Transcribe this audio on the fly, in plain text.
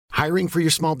Hiring for your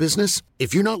small business?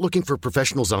 If you're not looking for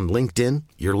professionals on LinkedIn,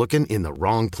 you're looking in the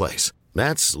wrong place.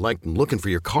 That's like looking for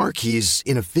your car keys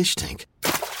in a fish tank.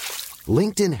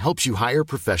 LinkedIn helps you hire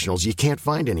professionals you can't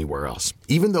find anywhere else,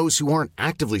 even those who aren't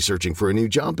actively searching for a new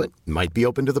job but might be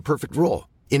open to the perfect role.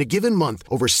 In a given month,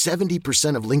 over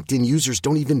 70% of LinkedIn users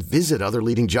don't even visit other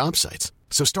leading job sites.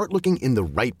 So start looking in the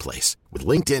right place. With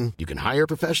LinkedIn, you can hire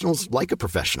professionals like a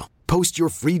professional. Post your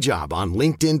free job on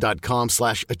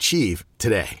linkedin.com/achieve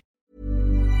today.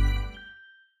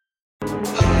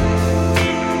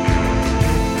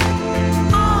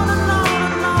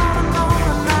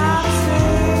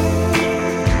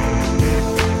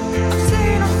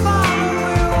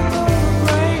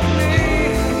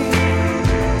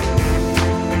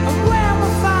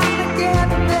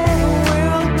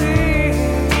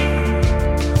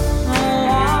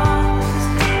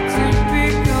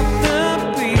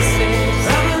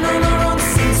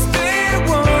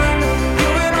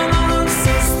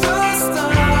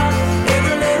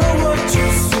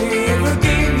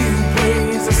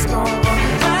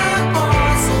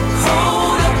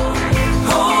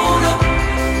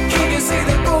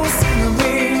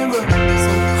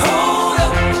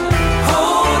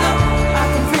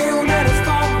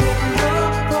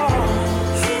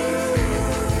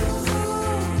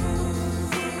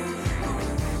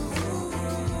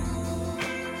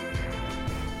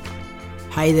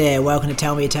 Hey there, welcome to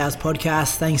Tell Me Your Tales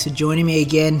podcast. Thanks for joining me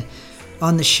again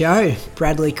on the show.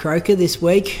 Bradley Croker this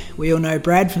week. We all know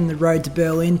Brad from the Road to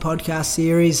Berlin podcast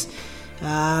series.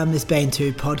 There's been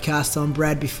 2 podcasts on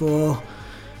Brad before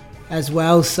as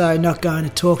well, so not going to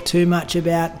talk too much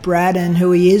about Brad and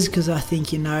who he is because I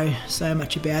think you know so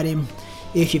much about him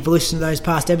if you've listened to those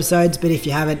past episodes, but if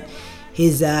you haven't,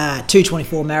 he's a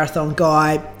 2:24 marathon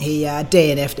guy. He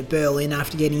DNF'd at Berlin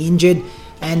after getting injured.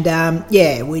 And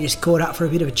we just caught up for a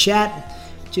bit of a chat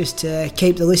just to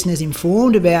keep the listeners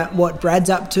informed about what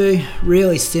Brad's up to.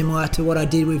 Really similar to what I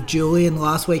did with Julian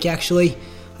last week, actually.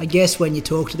 I guess when you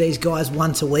talk to these guys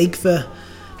once a week for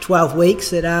 12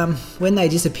 weeks, that when they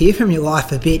disappear from your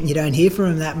life a bit and you don't hear from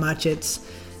them that much, it's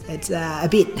a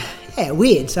bit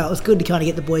weird. So it was good to kind of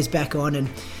get the boys back on and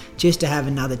just to have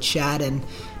another chat and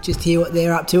just hear what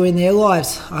they're up to in their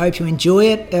lives. I hope you enjoy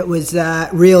it. It was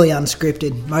really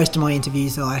unscripted. Most of my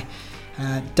interviews I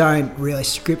don't really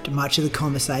script much of the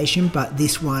conversation, but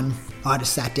this one I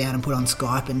just sat down and put on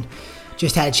Skype and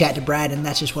just had a chat to Brad, and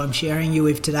that's just what I'm sharing you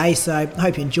with today. So I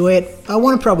hope you enjoy it. I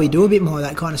want to probably do a bit more of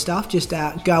that kind of stuff, just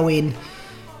go in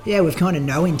with kind of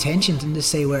no intentions and just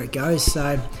see where it goes.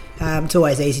 So it's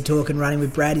always easy talking, running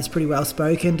with Brad. He's pretty well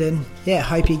spoken, and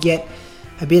hope you get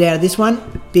a bit out of this one.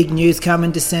 Big news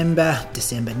coming November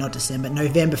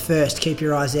 1st. Keep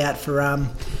your eyes out for a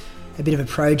bit of a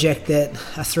project that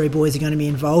us 3 boys are going to be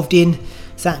involved in.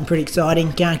 Something pretty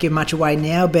exciting. Can't give much away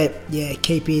now, but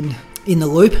keep in the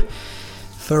loop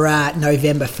for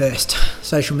November 1st.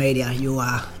 Social media. You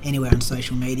are anywhere on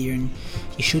social media and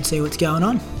you should see what's going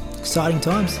on. Exciting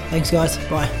times. Thanks guys.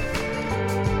 Bye.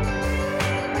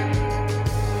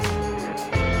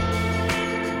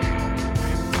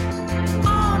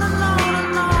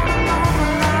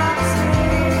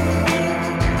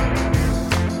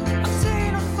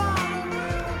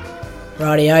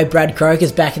 Rightio, Brad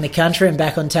Croker's back in the country and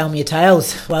back on Tell Me Your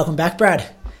Tales. Welcome back, Brad.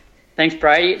 Thanks,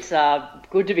 Brady. It's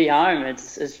good to be home.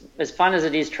 It's as fun as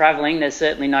it is travelling. There's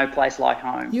certainly no place like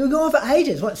home. You were gone for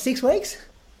ages. What, 6 weeks?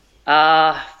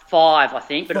 5, I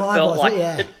think, but 5,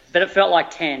 it felt like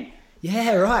 10.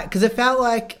 Yeah, right. Because it felt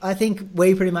like I think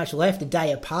we pretty much left a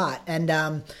day apart,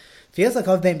 and feels like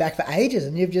I've been back for ages,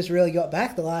 and you've just really got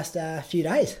back the last few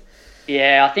days.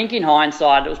 Yeah, I think in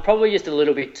hindsight, it was probably just a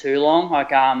little bit too long. I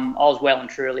was well and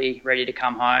truly ready to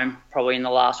come home probably in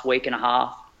the last week and a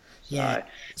half. Yeah,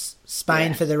 so,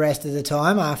 Spain for the rest of the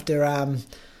time after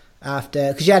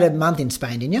because you had a month in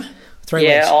Spain, didn't you? 3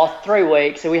 weeks. Yeah, 3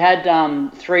 weeks. So we had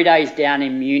 3 days down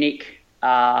in Munich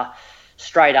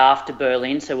straight after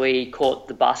Berlin. So we caught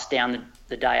the bus down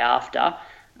the day after.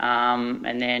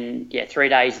 And then, 3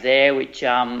 days there, which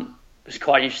was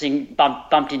quite interesting.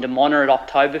 Bumped into Mona at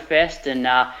Oktoberfest, and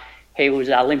he was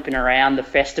limping around the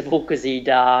festival because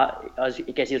I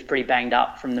guess he was pretty banged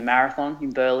up from the marathon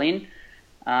in Berlin.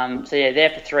 There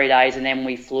for 3 days, and then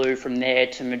we flew from there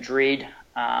to Madrid,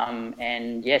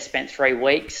 and spent 3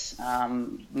 weeks,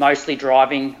 mostly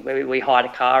driving. We hired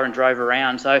a car and drove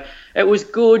around. So it was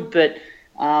good, but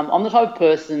I'm the type of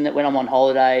person that when I'm on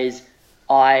holidays,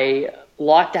 I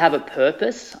like to have a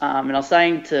purpose. And I was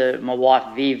saying to my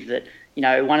wife, Viv, that,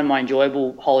 one of my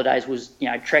enjoyable holidays was,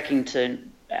 trekking to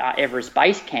Everest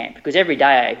Base Camp, because every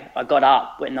day I got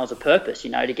up when there was a purpose,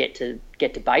 to get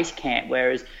to base camp.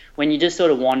 Whereas when you're just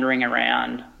sort of wandering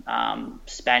around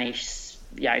Spanish,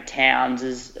 towns,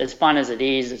 as fun as it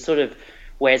is, it sort of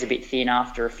wears a bit thin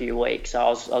after a few weeks. So I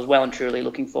was well and truly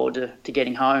looking forward to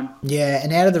getting home. Yeah,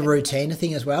 and out of the routine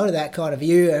thing as well, to that kind of,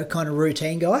 you a kind of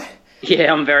routine guy?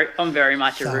 Yeah, I'm very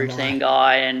much a routine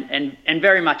guy and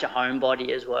very much a homebody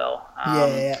as well.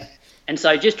 Yeah. And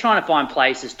so just trying to find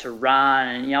places to run,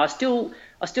 and I still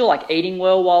like eating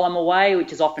well while I'm away,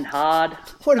 which is often hard.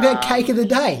 What about cake of the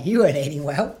day? You weren't eating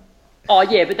well. Oh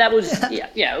yeah, but that was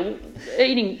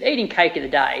eating cake of the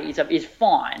day is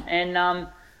fine. And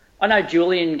I know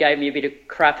Julian gave me a bit of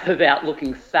crap about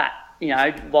looking fat,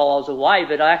 while I was away,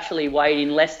 but I actually weighed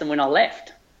in less than when I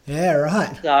left. Yeah,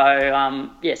 right. So,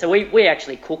 so we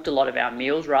actually cooked a lot of our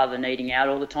meals rather than eating out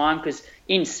all the time, because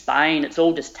in Spain it's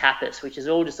all just tapas, which is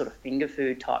all just sort of finger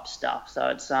food type stuff. So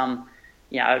it's, I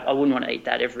wouldn't want to eat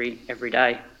that every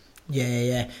day.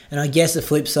 Yeah. And I guess the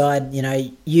flip side,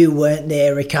 you weren't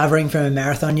there recovering from a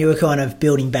marathon. You were kind of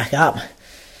building back up.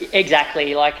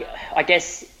 Exactly. Like, I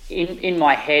guess in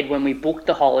my head when we booked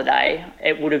the holiday,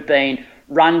 it would have been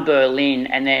run Berlin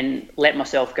and then let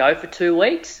myself go for 2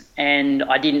 weeks. And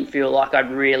I didn't feel like I'd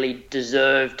really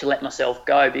deserved to let myself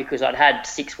go, because I'd had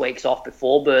 6 weeks off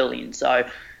before Berlin. So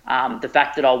the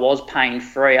fact that I was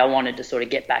pain-free, I wanted to sort of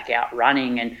get back out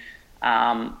running. And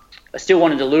I still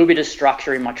wanted a little bit of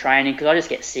structure in my training, because I just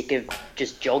get sick of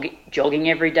just jogging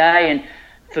every day. And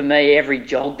for me, every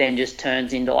jog then just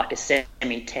turns into like a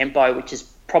semi-tempo, which is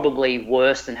probably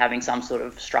worse than having some sort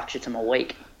of structure to my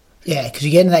week. Yeah, because you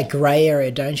get into that grey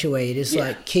area, don't you, where you're just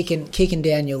like kicking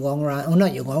down your long run, or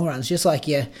not your long runs, just like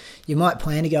you might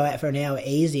plan to go out for an hour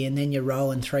easy and then you're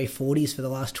rolling 340s for the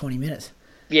last 20 minutes.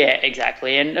 Yeah,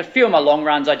 exactly. And a few of my long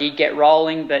runs I did get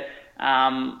rolling, but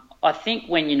I think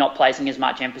when you're not placing as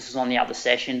much emphasis on the other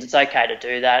sessions, it's okay to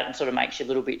do that and sort of makes you a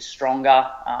little bit stronger.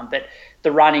 But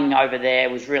the running over there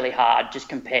was really hard just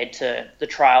compared to the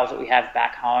trails that we have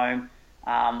back home.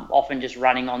 Often just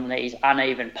running on these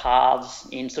uneven paths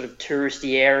in sort of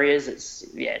touristy areas.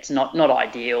 It's not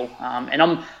ideal. And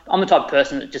I'm the type of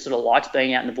person that just sort of likes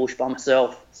being out in the bush by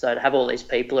myself. So to have all these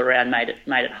people around made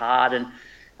it hard.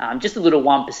 And just the little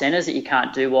 1%ers that you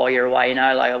can't do while you're away.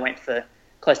 Like I went for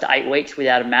close to 8 weeks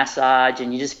without a massage,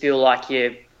 and you just feel like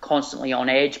you're constantly on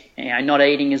edge, not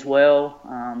eating as well.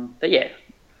 But yeah,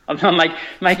 I'm not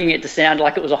making it to sound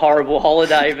like it was a horrible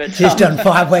holiday, but just done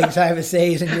 5 weeks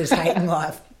overseas and just hating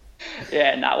life.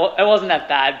 Yeah, no, it wasn't that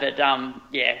bad, but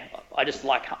I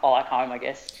like home, I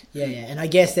guess. Yeah, and I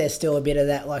guess there's still a bit of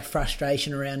that like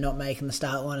frustration around not making the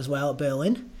start line as well at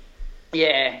Berlin.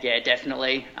 Yeah,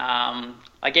 definitely.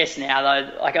 I guess now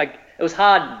though, it was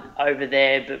hard over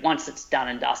there, but once it's done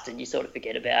and dusted, you sort of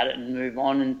forget about it and move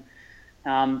on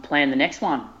and plan the next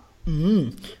one.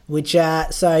 Which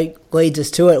so leads us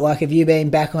to it. Like, have you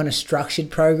been back on a structured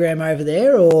program over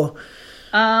there, or?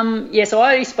 So I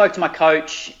already spoke to my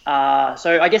coach.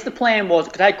 So I guess the plan was,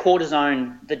 because I had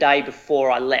cortisone the day before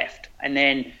I left, and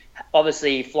then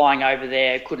obviously flying over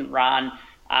there, couldn't run.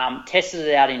 Tested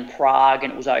it out in Prague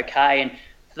and it was okay. And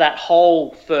for that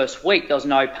whole first week, there was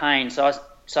no pain. So I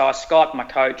Skyped my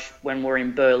coach when we were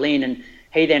in Berlin, and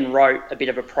he then wrote a bit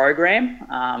of a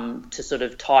program to sort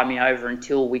of tie me over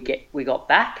until we got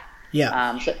back.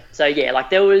 Yeah.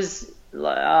 There was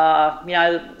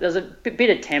there's a bit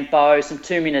of tempo, some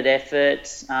 2-minute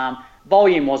efforts.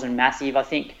 Volume wasn't massive. I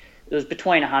think it was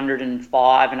between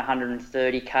 105 and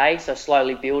 130k, so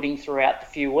slowly building throughout the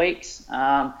few weeks.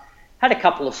 Had a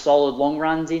couple of solid long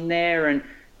runs in there, and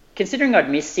considering I'd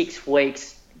missed 6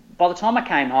 weeks, by the time I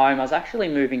came home, I was actually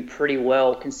moving pretty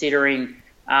well, considering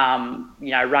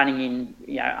running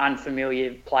in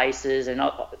unfamiliar places, and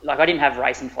I didn't have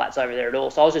racing flats over there at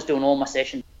all, so I was just doing all my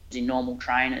sessions in normal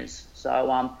trainers. So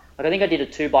I think I did a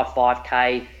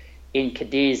 2x5k in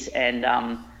Cadiz, and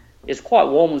it was quite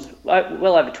warm. It was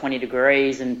well over 20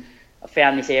 degrees, and I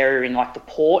found this area in like the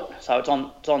port, so it's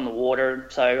on the water.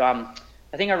 So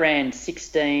I think I ran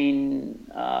 16.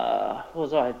 What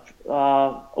was I?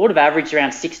 I would have averaged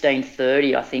around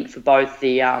 16:30, I think, for both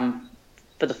the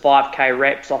 5k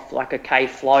reps off like a k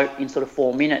float in sort of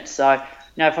 4 minutes. So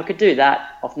if I could do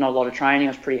that off not a lot of training,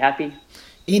 I was pretty happy.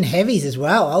 In heavies as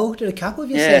well. I looked at a couple of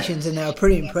your sessions and they were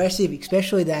pretty impressive,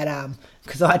 especially that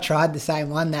because I tried the same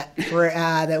one that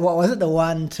what was it, the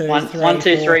 1 2 3 1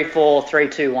 2 3 4 3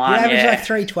 2 1. You averaged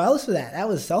like 312s for that. That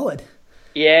was solid.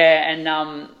 Yeah,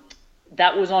 and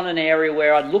that was on an area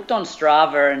where I'd looked on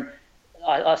Strava, and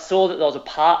I saw that there was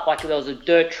there was a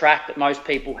dirt track that most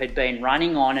people had been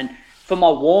running on, and for my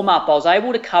warm-up, I was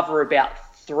able to cover about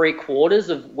 3/4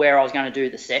 of where I was going to do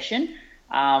the session.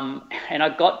 And I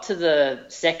got to the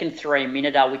second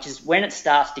 3-minute, which is when it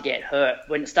starts to hurt,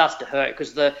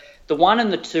 because the the 1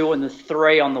 and the 2 and the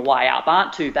 3 on the way up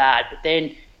aren't too bad. But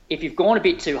then if you've gone a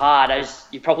bit too hard, as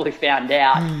you probably found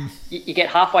out, you get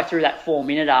halfway through that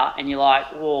 4-minute and you're like,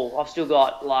 whoa,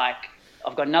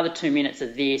 I've got another 2 minutes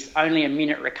of this, only a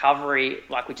minute recovery,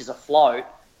 which is a float,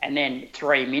 and then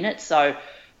 3 minutes. So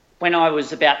when I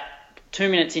was about 2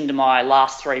 minutes into my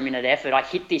last 3-minute effort, I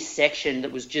hit this section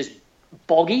that was just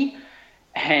boggy,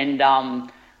 and I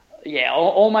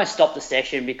almost stopped the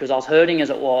session because I was hurting as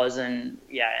it was, and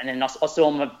then I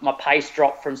saw my pace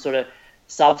drop from sort of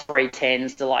sub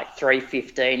 3:10s to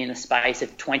 3:15 in the space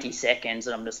of 20 seconds,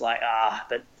 and I'm just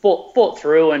but fought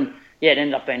through, and it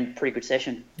ended up being a pretty good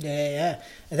session. Yeah.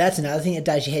 And that's another thing that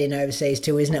does you heading overseas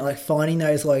too, isn't it? Finding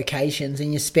those locations,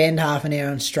 and you spend half an hour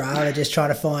on Strava just trying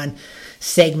to find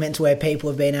segments where people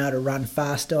have been able to run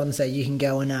fast on, so you can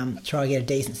go and try and get a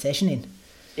decent session in.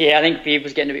 Yeah, I think Viv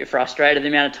was getting a bit frustrated the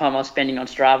amount of time I was spending on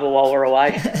Strava while we're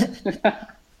away.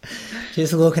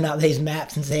 Just looking up these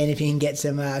maps and seeing if you can get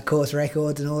some course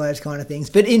records and all those kind of things.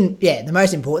 But the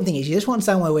most important thing is you just want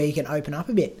somewhere where you can open up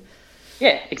a bit.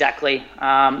 Yeah, exactly.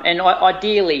 And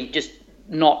ideally just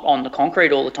not on the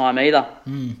concrete all the time either.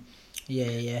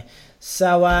 Yeah.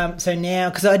 So now,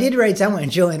 because I did read somewhere,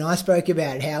 and Julie and I spoke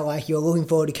about it, how you're looking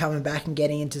forward to coming back and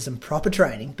getting into some proper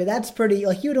training. But that's pretty, you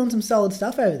were doing some solid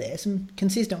stuff over there, some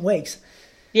consistent weeks.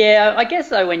 Yeah, I guess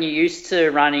though when you're used to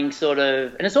running sort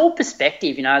of, and it's all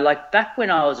perspective, back when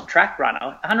I was a track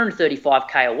runner,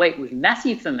 135k a week was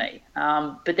massive for me.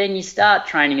 But then you start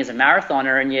training as a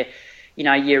marathoner, and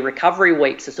your recovery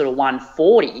weeks are sort of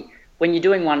 140. When you're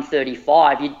doing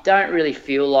 135, you don't really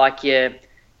feel like you're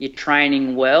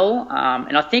training well.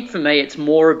 And I think for me, it's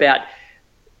more about,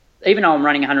 even though I'm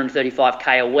running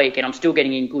 135k a week and I'm still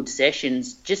getting in good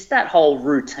sessions, just that whole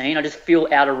routine. I just feel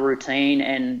out of routine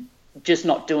and just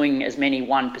not doing as many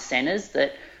 1%ers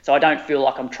so I don't feel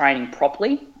like I'm training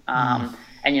properly. And,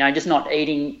 just not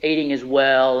eating as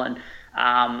well. And,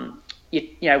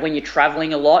 when you're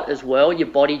traveling a lot as well, your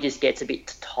body just gets a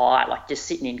bit tight, just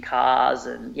sitting in cars,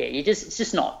 and it's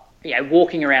just not,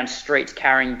 walking around streets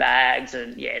carrying bags,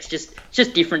 and it's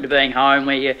just different to being home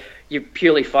where you're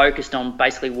purely focused on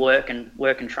basically work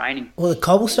and training. Well, the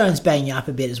cobblestones bang you up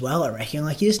a bit as well, I reckon.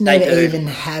 You just never even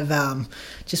have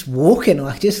just walking,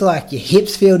 your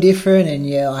hips feel different, and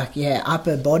your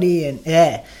upper body, and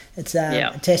it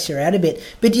tests you out a bit.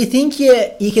 But do you think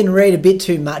you can read a bit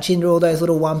too much into all those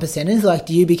little 1%ers?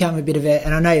 Do you become a bit of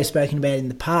and I know you've spoken about it in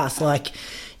the past,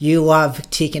 you love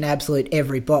ticking absolute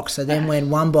every box. So then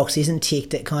when one box isn't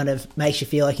ticked, it kind of makes you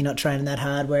feel like you're not training that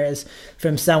hard. Whereas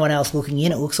from someone else looking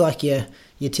in, it looks like you're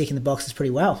ticking the boxes pretty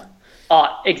well.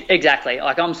 Oh, exactly.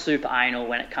 I'm super anal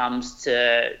when it comes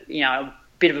to, a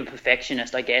bit of a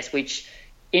perfectionist, I guess, which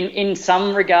in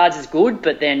some regards is good,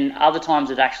 but then other times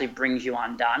it actually brings you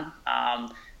undone.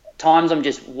 Times I'm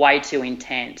just way too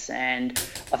intense, and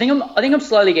I think I'm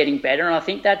slowly getting better, and I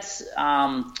think that's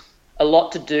a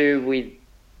lot to do with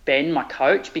Ben, my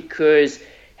coach, because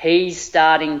he's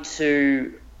starting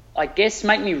to, I guess,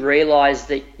 make me realise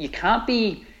that you can't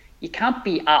be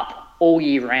up all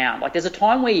year round. There's a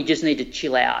time where you just need to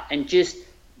chill out and just,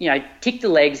 tick the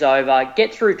legs over,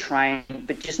 get through training,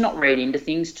 but just not read into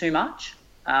things too much.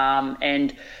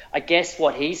 And I guess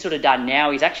what he's sort of done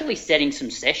now is actually setting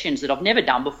some sessions that I've never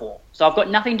done before. So I've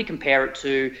got nothing to compare it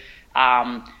to,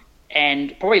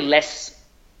 and probably less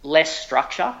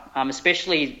structure,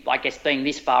 especially, I guess, being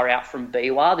this far out from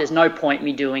BWA. There's no point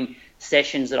me doing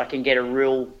sessions that I can get a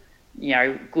real,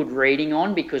 good reading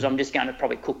on, because I'm just going to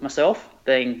probably cook myself,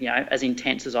 being, as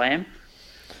intense as I am.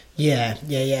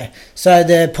 Yeah. So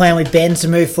the plan with Ben's to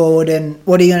move forward, and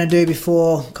what are you going to do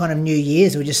before kind of New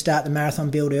Year's? We'll just start the marathon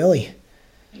build early.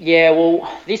 Yeah,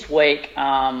 well, this week,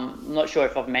 I'm not sure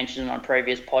if I've mentioned it on a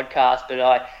previous podcast, but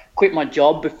I quit my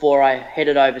job before I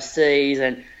headed overseas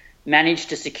and managed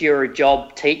to secure a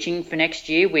job teaching for next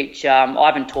year, which I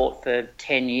haven't taught for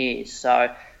 10 years.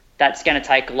 So that's going to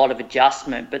take a lot of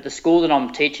adjustment. But the school that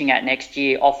I'm teaching at next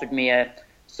year offered me a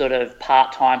sort of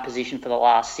part-time position for the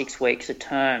last 6 weeks of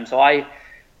term. So I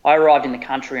arrived in the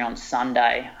country on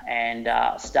Sunday and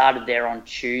started there on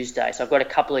Tuesday. So I've got a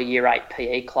couple of Year 8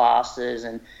 PE classes,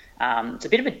 and it's a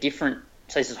bit of a different,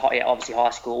 so this is obviously high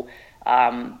school,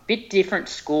 bit different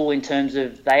school in terms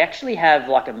of they actually have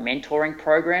a mentoring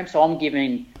program. So I'm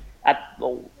giving,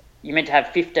 you're meant to have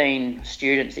 15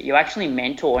 students that you actually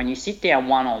mentor, and you sit down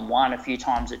one-on-one a few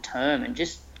times a term and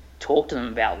just talk to them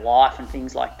about life and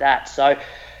things like that. So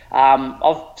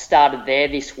I've started there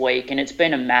this week, and it's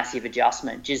been a massive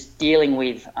adjustment, just dealing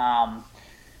with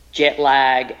jet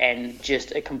lag and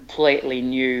just a completely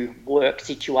new work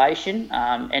situation,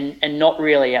 and not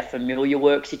really a familiar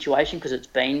work situation because it's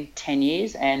been 10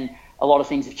 years. And a lot of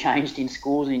things have changed in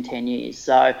schools in 10 years.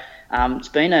 So it's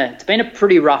been a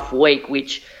pretty rough week,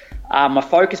 which my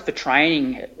focus for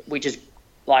training, which is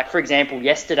like, for example,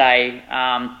 yesterday,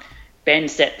 Ben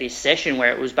set this session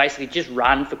where it was basically just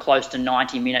run for close to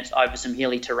 90 minutes over some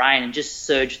hilly terrain and just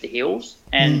surge the hills.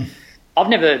 And I've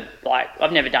never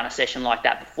done a session like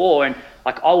that before. And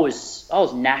like I was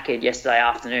knackered yesterday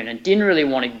afternoon and didn't really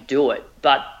want to do it.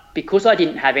 But because I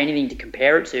didn't have anything to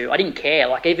compare it to, I didn't care.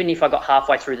 Like even if I got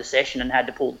halfway through the session and had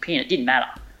to pull the pin, it didn't matter.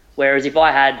 Whereas if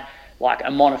I had like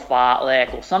a Mont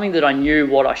Fartlek or something that I knew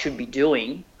what I should be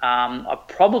doing, I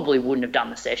probably wouldn't have done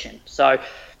the session. So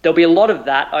there'll be a lot of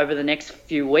that over the next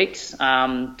few weeks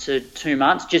to 2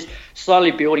 months, just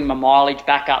slowly building my mileage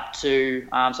back up to,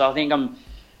 so I think I'm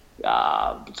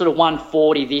sort of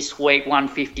 140 this week,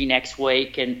 150 next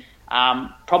week, and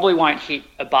probably won't hit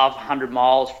above 100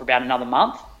 miles for about another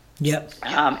month. Yep.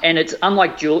 And it's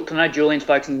unlike Julian, I know Julian's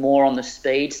focusing more on the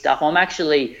speed stuff. I'm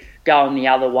actually going the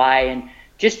other way and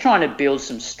just trying to build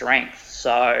some strength.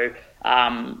 So,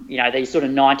 these sort of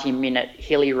 90-minute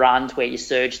hilly runs where you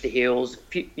surge the hills,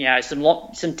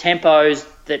 some tempos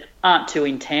that aren't too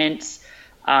intense,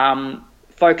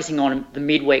 focusing on the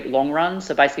midweek long runs.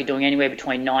 So basically doing anywhere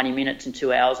between 90 minutes and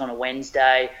 2 hours on a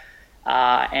Wednesday,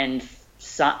 and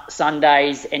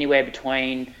Sundays anywhere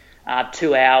between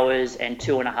 2 hours and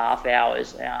 2.5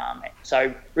 hours.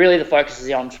 So really the focus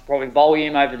is on probably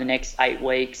volume over the next 8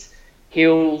 weeks,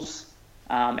 hills,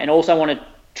 and also want to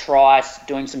try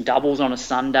doing some doubles on a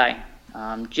Sunday,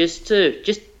 just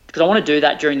because I want to do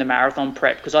that during the marathon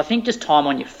prep, because I think just time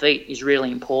on your feet is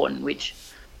really important, which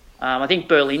I think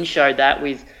Berlin showed that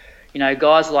with,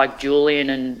 guys like Julian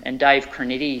and Dave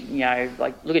Crenity.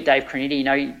 Like look at Dave Crenity,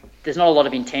 there's not a lot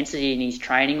of intensity in his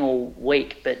training all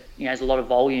week, but there's a lot of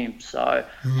volume. So,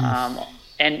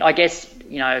 and I guess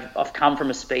I've come from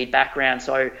a speed background,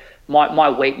 so my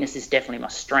weakness is definitely my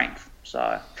strength.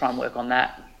 So try and work on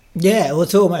that. Yeah, well,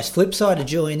 it's almost flip side of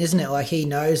Julian, isn't it? Like he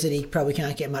knows that he probably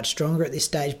can't get much stronger at this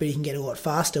stage, but he can get a lot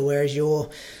faster. Whereas you're,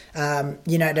 don't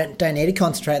need to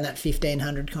concentrate on that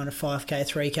 1500 kind of 5K,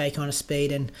 3K kind of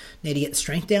speed, and need to get the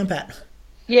strength down pat.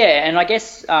 Yeah, and I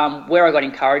guess where I got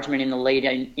encouragement in the lead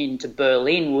into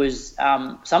Berlin was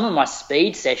some of my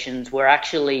speed sessions were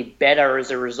actually better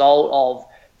as a result of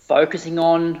focusing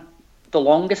on the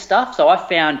longer stuff. So I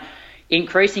found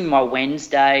increasing my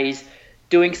Wednesdays,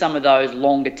 doing some of those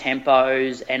longer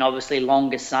tempos and obviously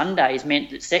longer Sundays meant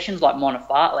that sessions like Mont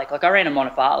Fartlek, like I ran a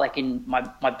Mont Fartlek in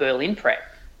my Berlin prep,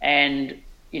 and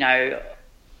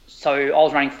so I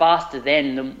was running faster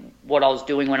then than what I was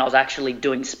doing when I was actually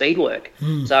doing speed work.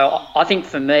 So I think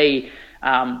for me,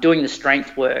 doing the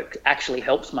strength work actually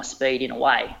helps my speed in a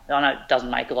way. I know it doesn't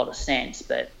make a lot of sense,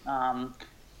 but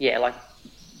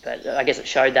but I guess it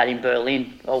showed that in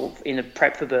Berlin, or in the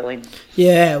prep for Berlin.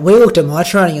 Yeah, we looked at my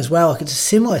training as well. Like it's a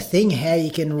similar thing, how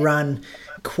you can run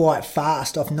quite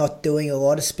fast off not doing a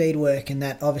lot of speed work, and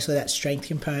that obviously that strength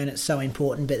component is so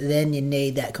important, but then you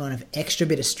need that kind of extra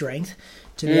bit of strength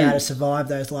to be able to survive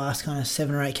those last kind of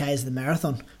 7 or 8 Ks of the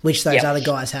marathon, which those other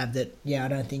guys have that, I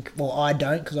don't think, well, I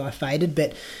don't because I faded,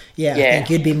 but I think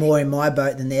you'd be more in my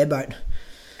boat than their boat.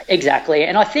 Exactly,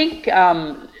 and I think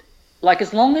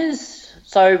as long as,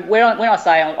 so when I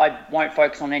say I won't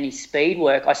focus on any speed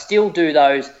work, I still do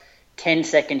those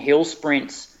 10-second hill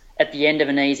sprints at the end of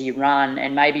an easy run,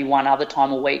 and maybe one other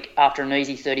time a week after an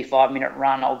easy 35-minute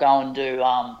run, I'll go and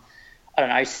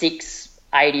do, 6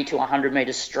 80 to 100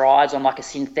 metre strides on like a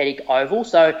synthetic oval.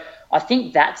 So I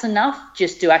think that's enough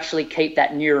just to actually keep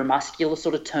that neuromuscular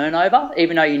sort of turnover,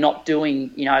 even though you're not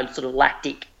doing, sort of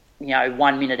lactic,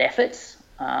 1 minute efforts.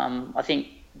 I think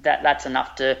that's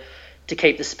enough to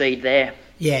keep the speed there.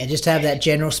 Yeah, just to have that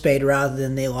general speed rather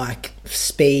than the like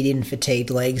speed in fatigued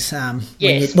legs. When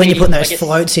you're putting those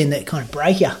floats in that kind of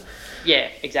break you. Yeah,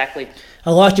 exactly. I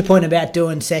liked your point about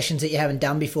doing sessions that you haven't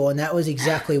done before, and that was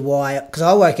exactly why, because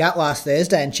I woke up last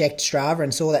Thursday and checked Strava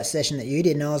and saw that session that you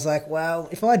did, and I was like, well,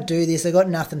 if I do this, I've got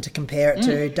nothing to compare it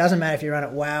to. It doesn't matter if you run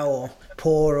it well or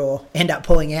poor or end up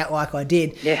pulling out like I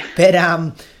did. Yeah. But,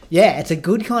 it's a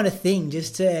good kind of thing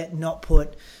just to not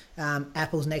put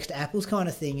apples next to apples kind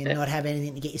of thing, and not have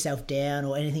anything to get yourself down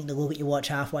or anything to look at your watch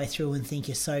halfway through and think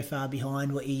you're so far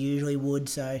behind what you usually would.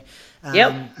 So,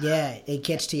 it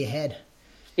gets to your head.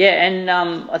 Yeah, and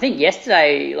I think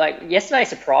yesterday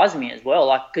surprised me as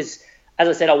well, because as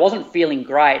I said, I wasn't feeling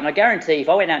great, and I guarantee if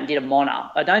I went out and did a Mona,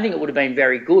 I don't think it would have been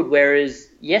very good. Whereas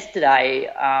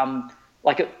yesterday,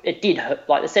 it did hurt,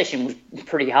 like the session was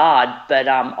pretty hard, but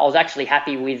I was actually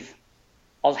happy with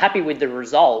the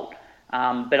result.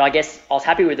 But I guess I was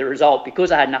happy with the result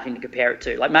because I had nothing to compare it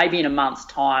to. Like maybe in a month's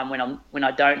time when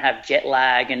I don't have jet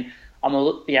lag and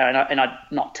and I'm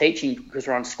not teaching because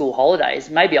we're on school holidays.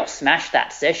 Maybe I'll smash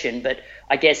that session, but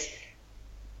I guess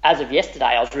as of yesterday,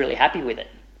 I was really happy with it.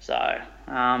 So,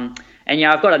 and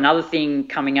I've got another thing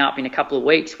coming up in a couple of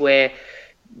weeks where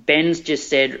Ben's just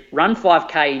said run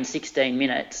 5K in 16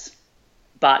 minutes,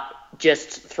 but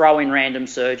just throw in random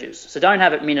surges. So don't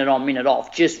have it minute on, minute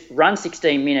off. Just run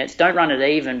 16 minutes. Don't run it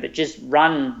even, but just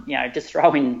run. Just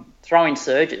throw in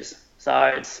surges.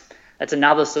 So that's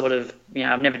another sort of,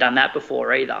 I've never done that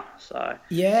before either. So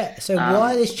yeah. So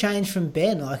why this change from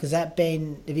Ben? Like, have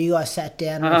you guys sat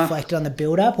down and reflected on the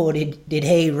build-up, or did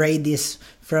he read this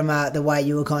from the way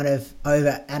you were kind of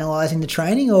over-analysing the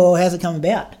training, or how's it come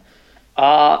about?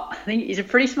 I think he's a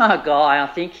pretty smart guy. I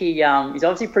think he's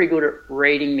obviously pretty good at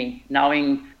reading me,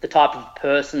 knowing the type of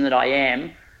person that I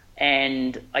am,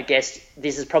 and I guess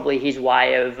this is probably his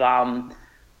way of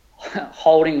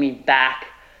holding me back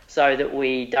so that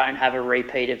we don't have a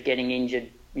repeat of getting injured,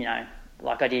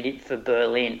 like I did it for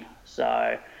Berlin.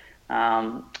 So, so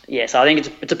I think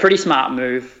it's a pretty smart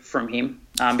move from him,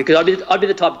 because I'd be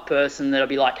the type of person that I'd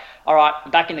be like, all right,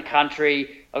 I'm back in the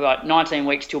country, I've got 19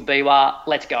 weeks till BWA,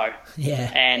 let's go.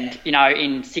 Yeah. And,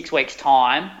 in 6 weeks'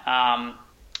 time,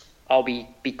 I'll be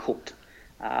cooked.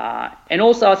 And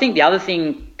also, I think the other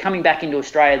thing, coming back into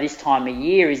Australia this time of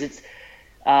year, is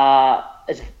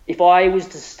if I was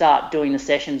to start doing the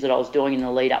sessions that I was doing in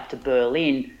the lead up to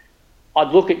Berlin, I'd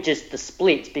look at just the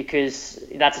splits, because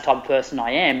that's the type of person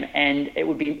I am, and it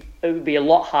would be a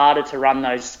lot harder to run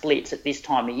those splits at this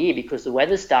time of year because the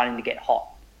weather's starting to get hot.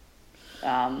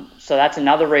 So that's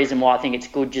another reason why I think it's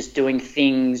good just doing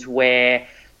things where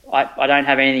I don't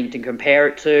have anything to compare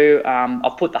it to.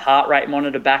 I've put the heart rate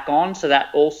monitor back on, so that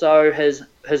also has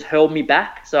held me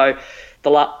back. So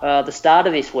the start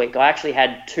of this week, I actually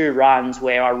had 2 runs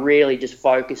where I really just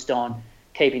focused on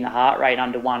keeping the heart rate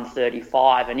under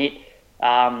 135, and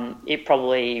it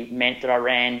probably meant that I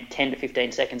ran 10 to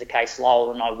 15 seconds a K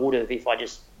slower than I would have if I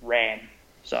just ran.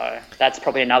 So that's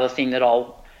probably another thing that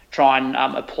I'll try and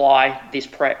apply this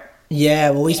prep.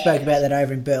 Yeah, well, we spoke about that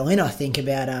over in Berlin, I think,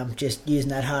 about just using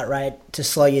that heart rate to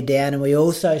slow you down. And we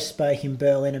also spoke in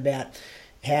Berlin about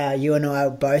how you and I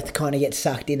both kind of get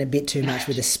sucked in a bit too much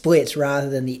with the splits rather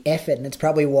than the effort. And it's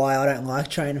probably why I don't like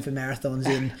training for marathons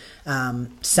in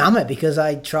summer, because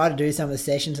I try to do some of the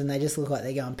sessions and they just look like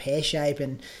they're going pear-shaped,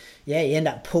 and yeah, you end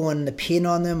up pulling the pin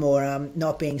on them or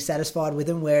not being satisfied with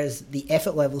them, whereas the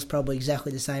effort level is probably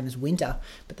exactly the same as winter,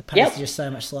 but the pace is just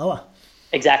so much slower.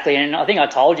 Exactly, and I think I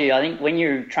told you, I think when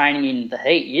you're training in the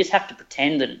heat, you just have to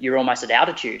pretend that you're almost at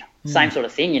altitude. Same sort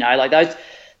of thing, like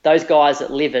those guys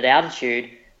that live at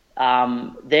altitude,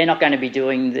 they're not going to be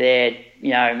doing their,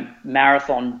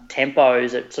 marathon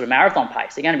tempos at sort of marathon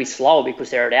pace. They're going to be slower because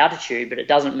they're at altitude, but it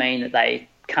doesn't mean that they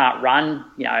can't run,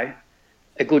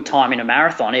 a good time in a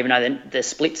marathon, even though the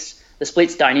splits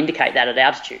don't indicate that at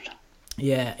altitude.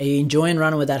 Yeah, are you enjoying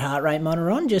running with that heart rate monitor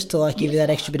on, just to give you that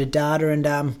extra bit of data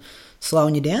and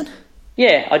slowing you down?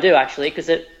 Yeah, I do actually, because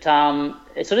it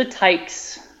sort of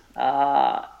takes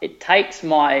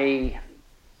my,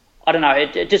 I don't know,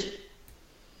 it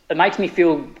makes me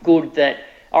feel good that,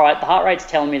 all right, the heart rate's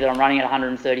telling me that I'm running at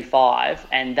 135,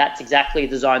 and that's exactly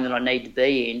the zone that I need to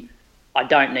be in. I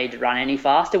don't need to run any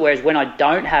faster. Whereas when I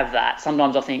don't have that,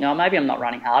 sometimes I think, maybe I'm not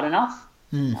running hard enough.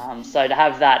 So to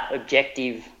have that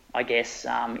objective, I guess,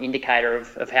 indicator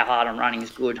of how hard I'm running is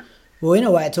good. Well, in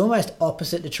a way, it's almost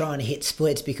opposite to trying to hit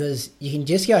splits, because you can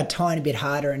just go a tiny bit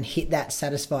harder and hit that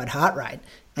satisfied heart rate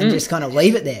and just kind of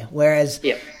leave it there. Whereas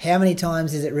how many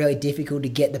times is it really difficult to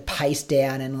get the pace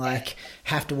down and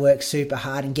have to work super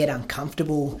hard and get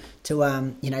uncomfortable to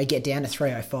get down to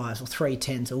 305s or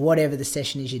 310s or whatever the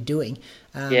session is you're doing.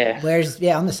 Whereas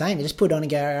I'm the same. You just put on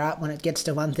and go up when it gets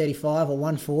to 135 or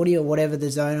 140 or whatever the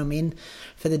zone I'm in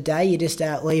for the day. You just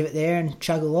leave it there and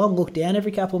chug along, look down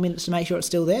every couple of minutes to make sure it's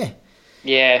still there.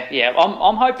 Yeah.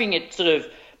 I'm hoping it sort of,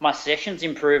 my sessions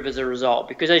improve as a result,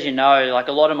 because as you know,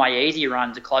 a lot of my easy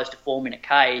runs are close to 4-minute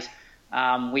Ks,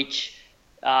 which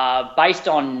based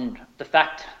on the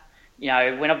fact,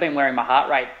 when I've been wearing my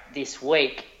heart rate this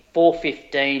week,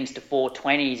 415s to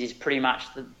 420s is pretty much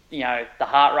the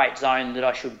heart rate zone that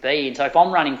I should be in. So if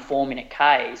I'm running 4-minute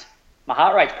Ks, my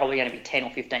heart rate's probably going to be 10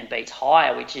 or 15 beats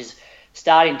higher, which is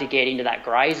starting to get into that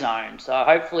grey zone. So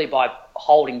hopefully by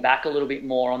holding back a little bit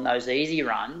more on those easy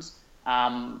runs,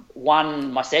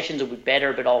 my sessions will be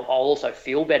better, but I'll also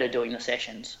feel better doing the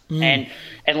sessions and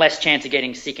less chance of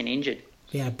getting sick and injured.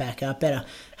 Yeah, back up better.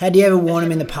 Had you ever worn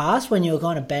them in the past when you were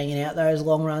kind of banging out those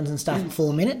long runs and stuff at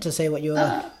 4 minutes to see what you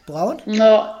were blowing?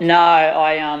 No.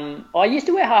 I used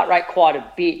to wear heart rate quite a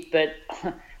bit, but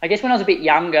I guess when I was a bit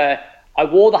younger, I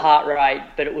wore the heart rate,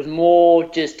 but it was more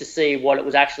just to see what it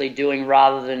was actually doing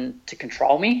rather than to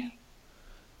control me.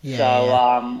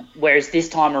 Whereas this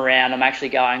time around, I'm actually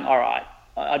going, all right,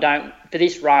 for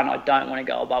this run, I don't want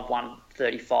to go above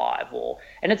 135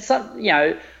 and it's,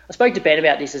 I spoke to Ben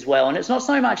about this as well, and it's not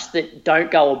so much that don't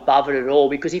go above it at all,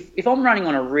 because if I'm running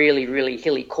on a really, really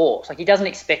hilly course, like he doesn't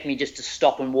expect me just to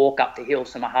stop and walk up the hill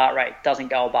so my heart rate doesn't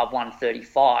go above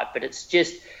 135, but it's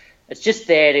just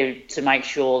there to make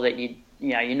sure that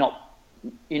you're not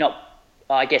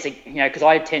I guess, because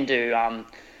I tend to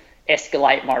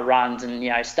escalate my runs and,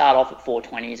 start off at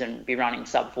 420s and be running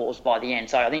sub 4s by the end.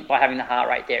 So I think by having the heart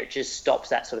rate there, it just stops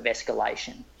that sort of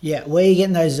escalation. Yeah, where are you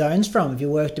getting those zones from? Have you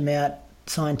worked them out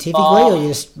scientifically, or are you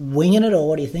just winging it, or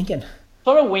what are you thinking?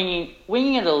 Sort of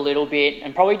winging it a little bit,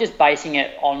 and probably just basing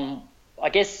it on, I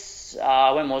guess,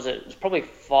 when was it? It was probably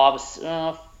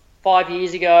 5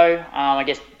 years ago. I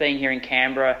guess being here in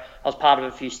Canberra, I was part of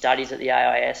a few studies at the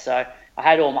AIS, so I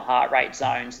had all my heart rate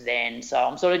zones then. So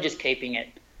I'm sort of just keeping it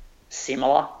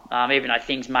similar, even though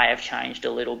things may have changed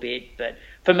a little bit. But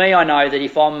for me, I know that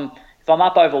if I'm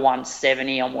up over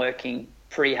 170, I'm working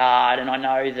pretty hard, and I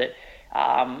know that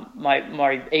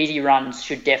my easy runs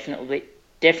should definitely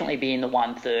be in the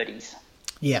 130s.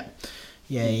 Yeah.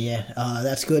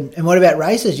 That's good. And what about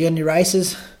races? You got any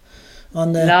races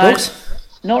on the books?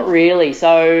 Not really.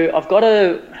 So I've got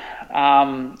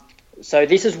so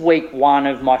this is week 1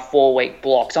 of my 4-week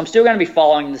block. So I'm still going to be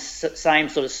following the same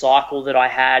sort of cycle that I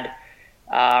had,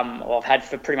 I've had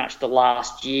for pretty much the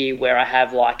last year, where I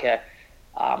have like a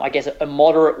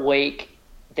moderate week,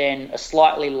 then a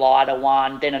slightly lighter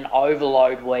one, then an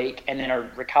overload week, and then a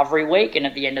recovery week. And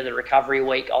at the end of the recovery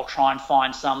week, I'll try and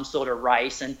find some sort of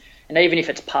race. And even if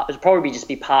it'll probably just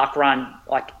be park run,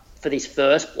 like for this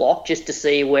first block, just to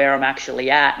see where I'm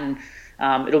actually at. And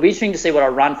it'll be interesting to see what I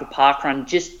run for park run,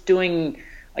 just doing,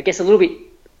 I guess, a little bit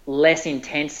less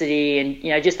intensity and,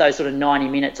 just those sort of 90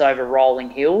 minutes over rolling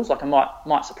hills. Like I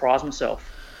might surprise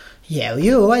myself. Yeah, well,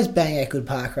 you always bang out good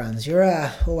park runs. You're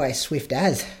always swift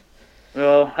as.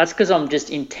 Well, that's because I'm just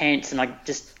intense and I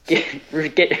just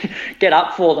get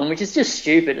up for them, which is just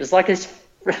stupid. It's like it's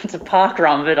a park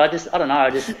run, but I don't know.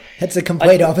 It's the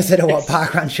complete opposite of what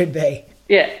park run should be.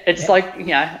 Yeah, it's like,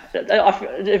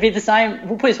 it'd be the same.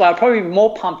 We'll put it this way, I'd probably be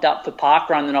more pumped up for park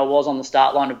run than I was on the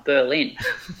start line of Berlin.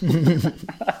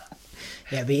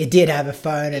 Yeah, but you did have a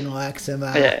phone and like some,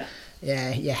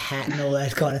 your hat and all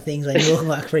those kind of things. Like you look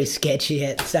like pretty sketchy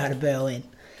at the start of Berlin.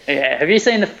 Yeah, have you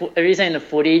seen the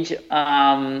footage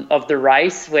of the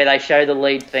race where they show the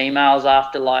lead females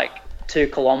after like 2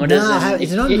 kilometres? No,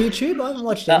 is it on YouTube? I haven't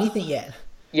watched anything yet.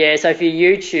 Yeah, so if you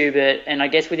YouTube it, and I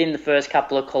guess within the first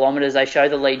couple of kilometres, they show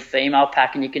the lead female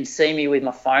pack, and you can see me with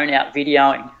my phone out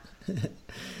videoing.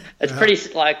 It's pretty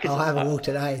like. I'll have a look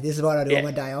today. This is what I do on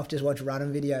my day off, just watch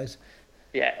running videos.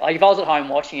 Yeah, like if I was at home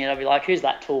watching it, I'd be like, "Who's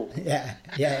that tool?" Yeah.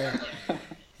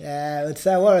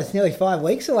 It's nearly 5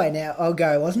 weeks away now. I'll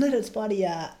go, wasn't it? It's bloody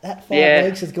that 5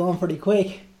 weeks has gone pretty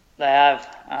quick. They have.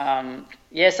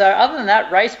 So other than that,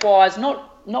 race wise,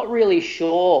 not really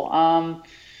sure.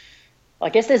 I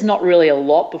guess there's not really a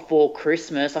lot before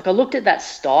Christmas. Like I looked at that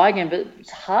Steigen, but it's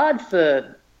hard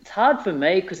for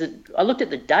me because I looked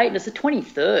at the date and it's the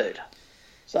 23rd.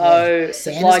 So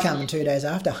Santa's coming 2 days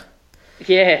after.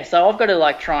 Yeah, so I've got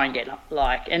to try and get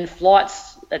and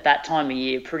flights at that time of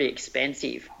year are pretty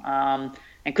expensive. And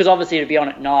because obviously it'd be on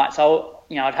at night, so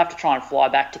I'd have to try and fly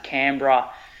back to Canberra,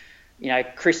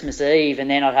 Christmas Eve, and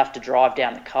then I'd have to drive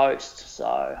down the coast.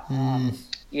 So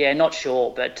not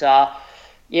sure, but.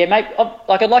 Mate,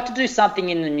 I'd like to do something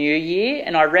in the new year,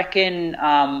 and I reckon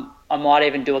I might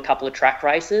even do a couple of track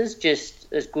races,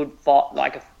 just as good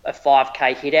like a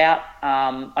 5K hit out.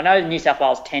 I know the New South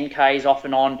Wales 10K is off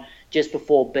and on just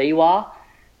before Biwa,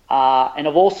 and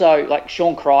I've also, like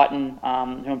Sean Crichton, who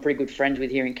I'm pretty good friends with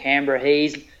here in Canberra,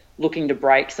 he's looking to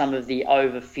break some of the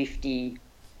over 50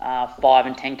 5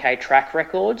 and 10K track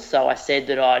records. So I said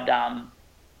that I'd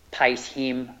pace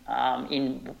him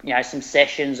in some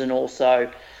sessions and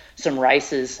also some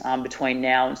races between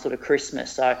now and sort of Christmas.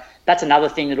 So that's another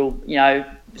thing that'll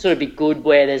sort of be good,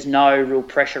 where there's no real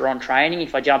pressure on training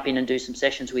if I jump in and do some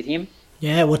sessions with him.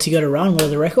 Yeah, what's he got to run? What are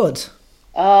the records?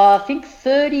 I think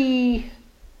 30.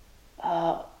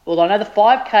 I know the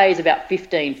 5K is about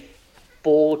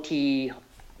 1540,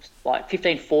 like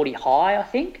 1540 high, I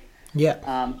think.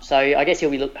 Yeah. So I guess he'll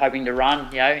be hoping to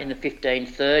run, in the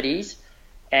 1530s.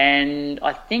 And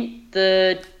I think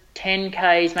the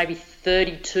 10K is maybe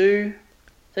 32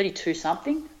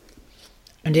 something.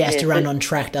 And he has to run on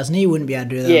track, doesn't he? He wouldn't be able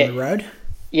to do that on the road.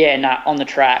 Yeah, no, on the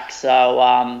track.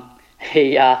 So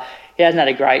he he hasn't had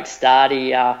a great start.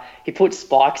 He put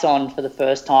spikes on for the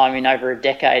first time in over a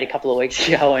decade a couple of weeks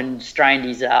ago and strained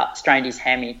his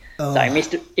hammy. Oh. So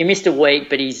he missed a week,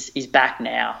 but he's back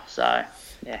now. So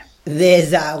yeah.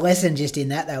 There's a lesson just in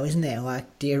that though, isn't there?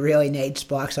 Like, do you really need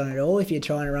spikes on at all if you're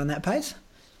trying to run that pace?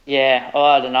 Yeah,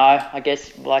 I don't know. I guess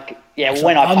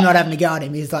Actually, I'm not having to go at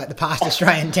him. He's like the past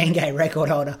Australian 10K record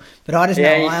holder. But I just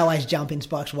know I always jump in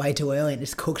spikes way too early and it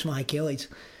just cooks my Achilles.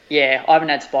 Yeah, I haven't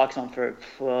had spikes on for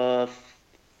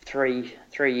 3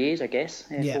 years, I guess.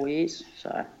 4 years.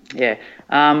 So yeah,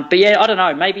 but yeah, I don't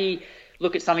know. Maybe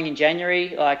look at something in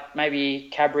January, like maybe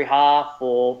Cadbury half,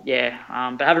 or but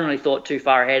I haven't really thought too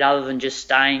far ahead, other than just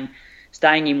staying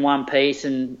in one piece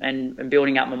and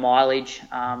building up my mileage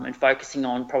and focusing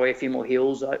on probably a few more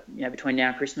hills, between now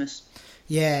and Christmas.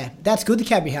 Yeah, that's good. The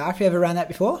Cadbury half. You ever run that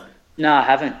before? No, I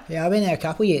haven't. Yeah, I've been there a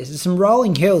couple of years. There's some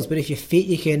rolling hills, but if you're fit,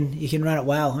 you can run it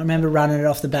well. I remember running it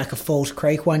off the back of Falls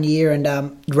Creek one year and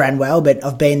ran well, but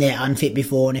I've been there unfit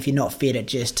before, and if you're not fit, it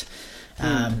just,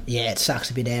 it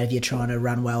sucks a bit out of you trying to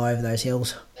run well over those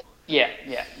hills. Yeah.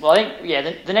 Well, I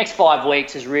think, the next 5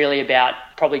 weeks is really about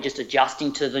probably just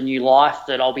adjusting to the new life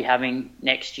that I'll be having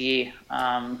next year.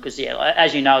 Because,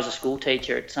 as you know, as a school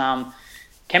teacher, it's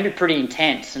can be pretty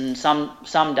intense, and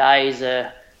some days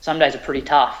are pretty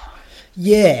tough.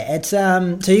 Yeah, it's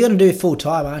so you're going to do full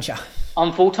time, aren't you?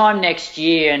 I'm full time next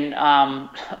year, and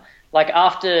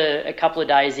after a couple of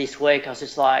days this week, I was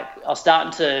just like, I was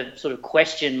starting to sort of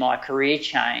question my career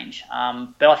change.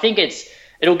 But I think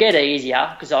it'll get easier,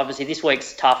 because obviously this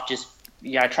week's tough, just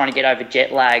trying to get over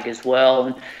jet lag as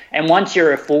well. And once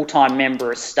you're a full time member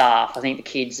of staff, I think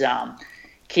the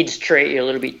kids treat you a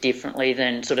little bit differently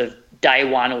than sort of day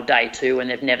one or day two when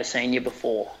they've never seen you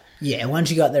before. Yeah, once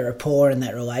you got the rapport and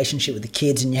that relationship with the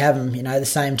kids and you have them, the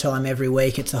same time every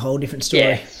week, it's a whole different story.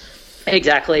 Yeah,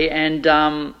 exactly. And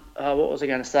what was I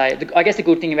going to say? I guess the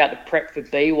good thing about the prep for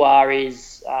BWAR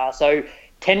is,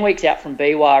 10 weeks out from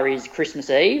BWAR is Christmas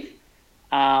Eve.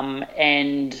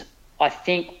 And I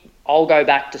think I'll go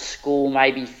back to school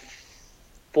maybe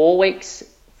 4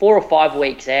 or 5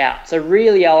 weeks out. So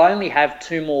really I'll only have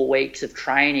 2 more weeks of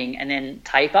training and then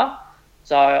taper.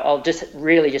 So I'll just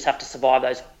have to survive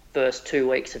those first 2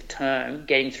 weeks of term,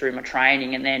 getting through my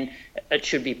training, and then it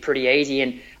should be pretty easy.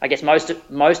 And I guess most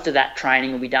of that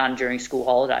training will be done during school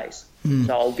holidays.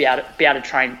 So I'll be able to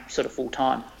train sort of full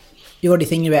time. You already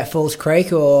thinking about Falls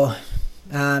Creek or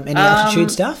any altitude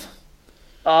stuff?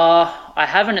 I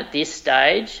haven't at this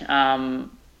stage.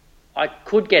 I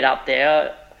could get up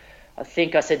there. I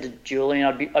think I said to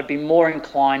Julian I'd be more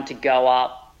inclined to go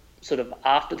up sort of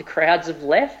after the crowds have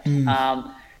left.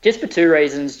 Just for 2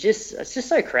 reasons. It's just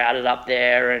so crowded up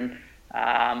there, and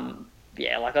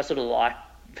I sort of like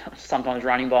sometimes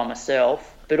running by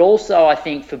myself. But also I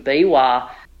think for BWAR,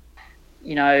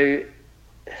 the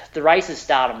races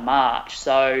start in March,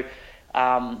 so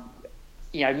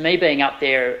me being up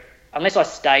there, unless I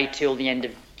stay till the end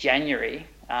of January,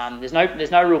 there's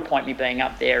no real point me being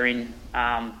up there in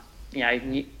going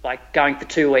for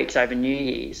 2 weeks over New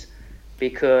Year's,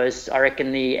 because I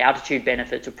reckon the altitude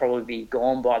benefits will probably be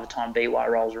gone by the time BWAR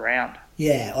rolls around.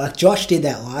 Yeah, like Josh did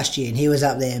that last year, and he was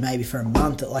up there maybe for a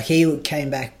month. Like, he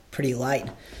came back pretty late.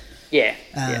 Yeah.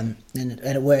 And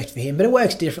it worked for him. But it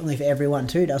works differently for everyone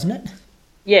too, doesn't it?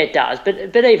 Yeah, it does.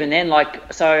 But even then,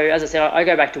 so as I said, I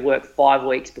go back to work 5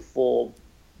 weeks before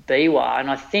BWAR,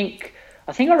 and I think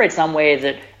I read somewhere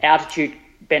that altitude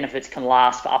benefits can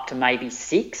last for up to maybe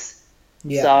 6.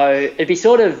 Yeah. So it'd be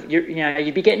sort of,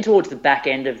 you'd be getting towards the back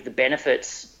end of the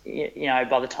benefits,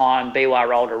 by the time BWAR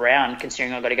rolled around,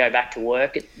 considering I've got to go back to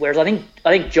work. Whereas I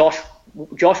think Josh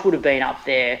would have been up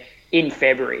there in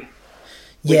February,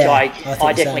 which I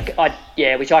definitely,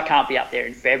 so. Which I can't be up there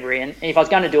in February. And if I was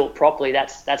going to do it properly,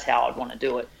 that's how I'd want to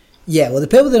do it. Yeah, well, the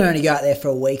people that only go out there for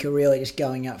a week are really just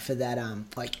going up for that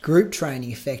group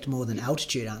training effect more than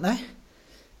altitude, aren't they?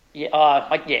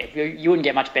 Yeah, you wouldn't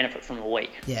get much benefit from a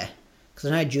week. Yeah. Because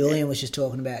I know Julian was just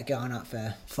talking about going up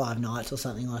for 5 nights or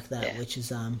something like that, which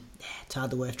is it's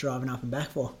hardly worth driving up and back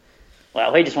for.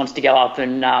 Well, he just wants to go up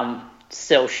and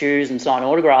sell shoes and sign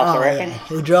autographs, I reckon. Yeah.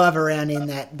 He'll drive around in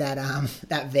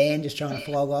that van just trying to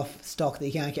flog off stock that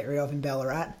you can't get rid of in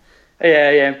Ballarat.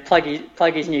 Yeah. Plug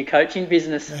his new coaching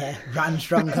business. Yeah, Run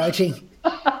Strong Coaching.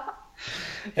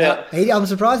 Yeah. I'm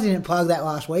surprised he didn't plug that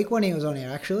last week when he was on here,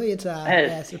 actually. It's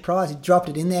a surprise. He dropped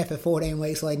it in there for 14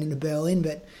 weeks leading into Berlin,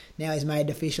 but now he's made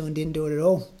it official and didn't do it at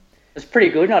all. It's pretty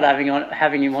good not having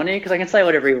him on here, because I can say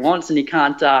whatever he wants and he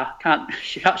can't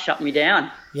shut me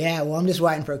down. Yeah, well, I'm just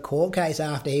waiting for a court case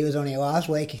after he was on here last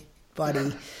week.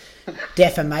 Bloody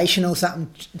defamation or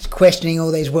something, questioning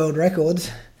all these world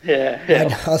records.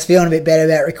 Yeah. I was feeling a bit better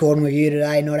about recording with you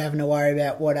today, not having to worry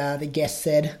about what the guest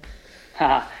said.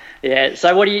 Yeah.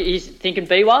 So what are you thinking,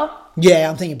 Biwa? Yeah,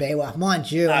 I'm thinking Biwa.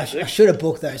 Mind you, I good. should have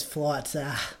booked those flights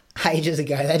ages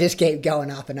ago. They just keep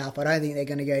going up and up. I don't think they're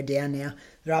going to go down now.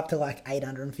 They're up to like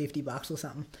 $850 or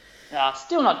something.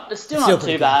 Still not Still too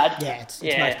pretty good. bad. Yeah, it's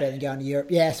much better than going to Europe.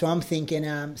 Yeah, so I'm thinking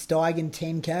Steigen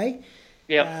 10K.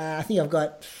 Yep. I think I've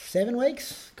got 7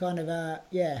 weeks. Got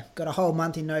a whole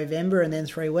month in November and then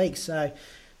 3 weeks. So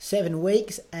 7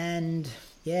 weeks, and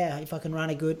yeah, if I can run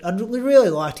a good, I'd really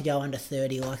like to go under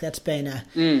 30. Like that's been I've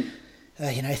run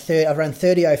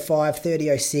 30:05,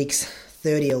 30:06,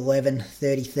 30:11,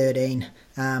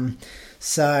 30:13.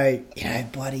 So,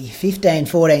 bloody 15,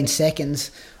 14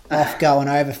 seconds off going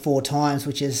over 4 times,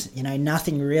 which is,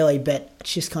 nothing really, but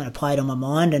it's just kind of played on my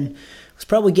mind. And I was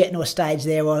probably getting to a stage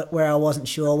there where I wasn't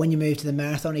sure when you move to the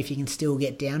marathon if you can still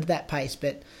get down to that pace.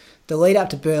 But the lead up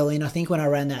to Berlin, I think when I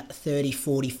ran that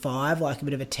 30:45, like a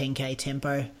bit of a 10K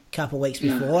tempo a couple of weeks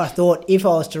before, I thought if I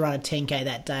was to run a 10K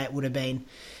that day, it would have been,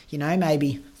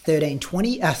 maybe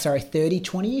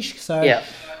 30:20-ish. So yeah.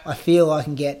 I feel I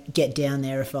can get down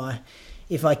there if I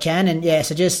can. And yeah,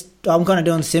 so I'm kind of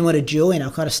doing similar to Julian. I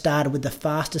kind of started with the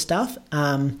faster stuff.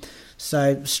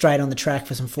 So straight on the track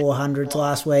for some 400s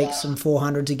last week, some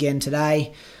 400s again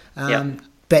today.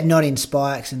 But not in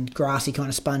spikes and grassy kind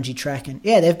of spongy track. And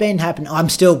yeah, they've been happening. I'm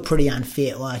still pretty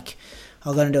unfit. Like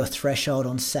I'm going to do a threshold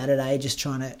on Saturday, just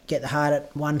trying to get the heart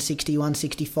at 160,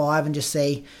 165 and just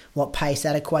see what pace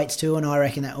that equates to. And I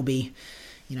reckon that will be,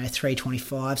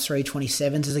 325s,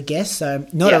 327s as a guess. So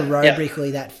not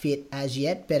aerobically that fit as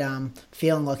yet, but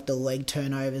feeling like the leg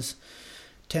turnover's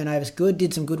good.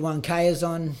 Did some good 1Kers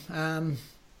on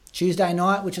Tuesday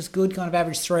night, which is good. Kind of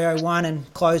averaged 3:01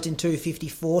 and closed in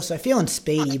 2:54. So feeling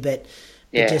speedy, but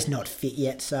just not fit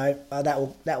yet. So that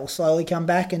will slowly come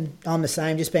back. And I'm the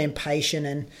same, just being patient.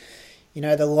 And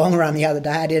the long run the other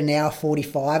day, I did an hour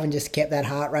 45 and just kept that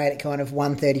heart rate at kind of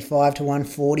 135 to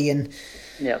 140 and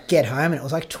get home, and it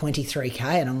was like 23K.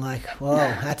 And I'm like, whoa,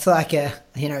 that's like I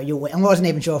wasn't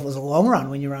even sure if it was a long run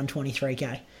when you run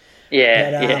 23K.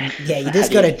 Yeah, you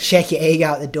just got to check your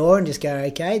ego at the door and just go,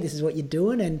 okay, this is what you're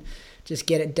doing, and just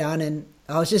get it done. And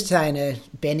I was just saying to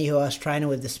Benny, who I was training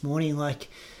with this morning, like,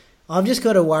 I've just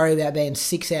got to worry about being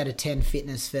 6 out of 10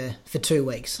 fitness for 2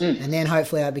 weeks. And then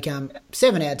hopefully I become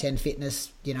 7 out of 10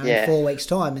 fitness, in 4 weeks'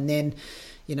 time. And then,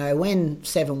 when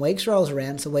 7 weeks rolls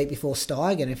around, it's a week before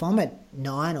Steigen, if I'm at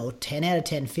 9 or 10 out of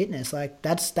 10 fitness, like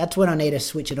that's when I need to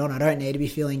switch it on. I don't need to be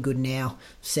feeling good now,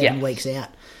 7 weeks out.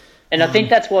 And I think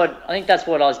that's what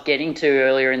I was getting to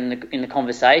earlier in the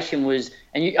conversation was,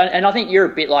 and I think you're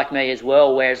a bit like me as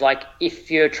well. Whereas like if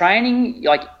you're training,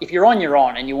 like if you're on, you're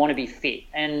on, and you want to be fit,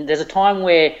 and there's a time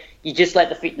where you just let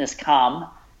the fitness come,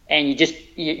 and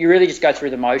you really just go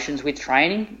through the motions with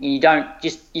training, and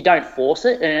you don't force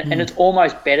it, and it's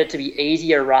almost better to be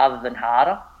easier rather than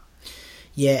harder.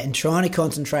 Yeah, and trying to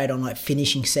concentrate on like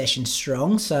finishing sessions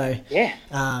strong. So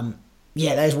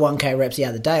those 1K reps the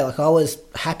other day, like I was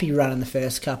happy running the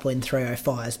first couple in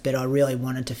 3:05s, but I really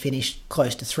wanted to finish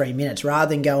close to 3 minutes rather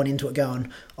than going into it going,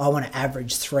 I want to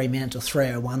average 3 minutes or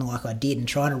 3:01 like I did, and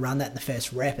trying to run that in the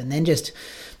first rep, and then just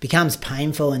becomes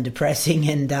painful and depressing,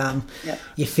 and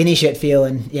you finish it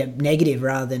feeling negative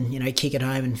rather than, kick it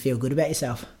home and feel good about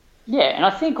yourself. Yeah, and I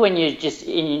think when you're just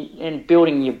in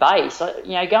building your base,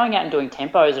 going out and doing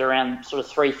tempos around sort of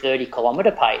 3:30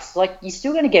 kilometre pace, like you're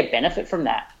still going to get benefit from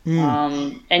that.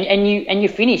 And you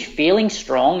finish feeling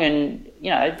strong, and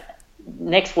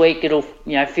next week it'll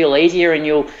feel easier, and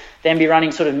you'll then be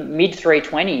running sort of mid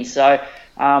 320s. So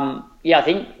I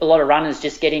think a lot of runners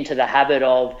just get into the habit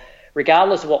of,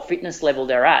 regardless of what fitness level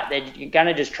they're at, they're going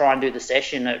to just try and do the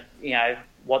session at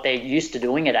what they're used to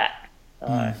doing it at.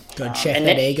 Got to check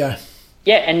that ego.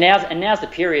 Yeah, and now's the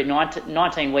period,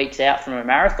 19 weeks out from a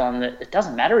marathon, that it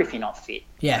doesn't matter if you're not fit.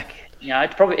 Yeah.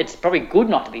 It's probably good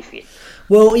not to be fit.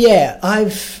 Well, yeah, I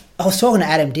was talking to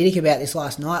Adam Diddick about this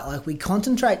last night. Like, we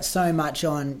concentrate so much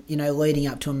on, leading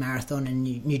up to a marathon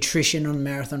and nutrition on a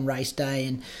marathon race day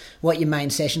and what your main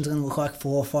session's going to look like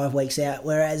 4 or 5 weeks out,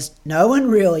 whereas no one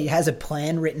really has a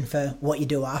plan written for what you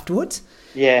do afterwards.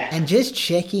 Yeah. And just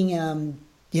checking,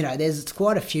 there's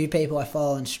quite a few people I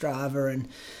follow on Strava and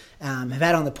have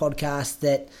had on the podcast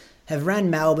that have run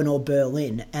Melbourne or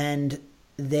Berlin, and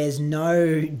there's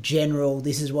no general,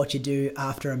 this is what you do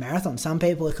after a marathon. Some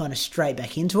people are kind of straight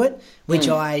back into it, which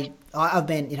I've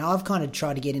been, I've kind of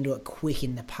tried to get into it quick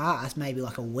in the past, maybe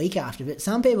like a week after, but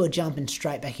some people are jumping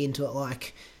straight back into it,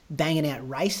 like banging out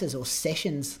races or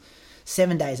sessions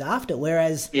 7 days after.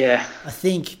 Whereas Yeah. I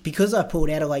think because I pulled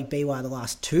out of Lake Biwa the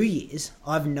last 2 years,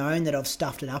 I've known that I've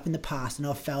stuffed it up in the past, and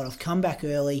I've felt I've come back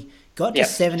early, got to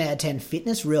 7 out of 10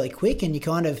 fitness really quick, and you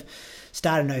kind of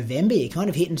start of November, you're kind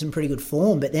of hitting some pretty good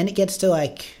form, but then it gets to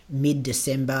like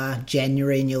mid-December,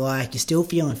 January, and you're still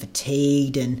feeling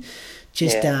fatigued and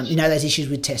just, those issues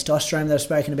with testosterone that I've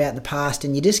spoken about in the past,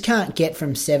 and you just can't get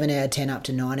from 7 out of 10 up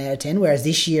to 9 out of 10, whereas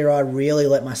this year I really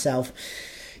let myself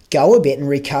go a bit and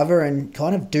recover and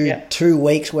kind of do 2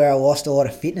 weeks where I lost a lot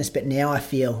of fitness, but now I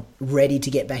feel ready to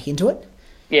get back into it.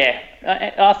 Yeah,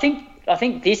 I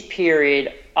think this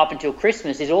period up until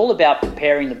Christmas is all about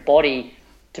preparing the body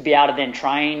to be able to then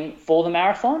train for the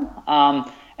marathon.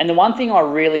 And the one thing I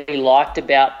really liked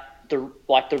about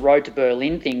the Road to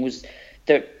Berlin thing was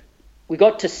that we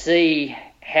got to see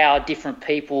how different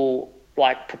people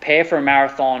prepare for a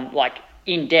marathon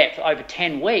in depth over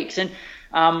 10 weeks. And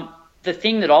the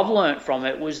thing that I've learnt from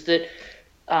it was that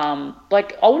I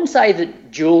wouldn't say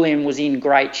that Julian was in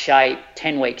great shape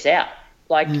 10 weeks out.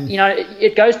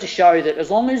 It goes to show that as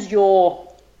long as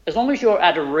you're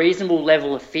at a reasonable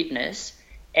level of fitness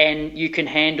and you can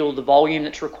handle the volume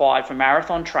that's required for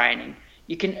marathon training,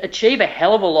 you can achieve a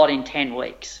hell of a lot in 10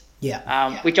 weeks.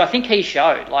 Which I think he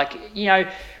showed.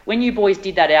 When you boys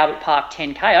did that Albert Park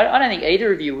 10K, I don't think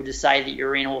either of you would just say that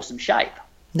you're in awesome shape.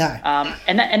 No.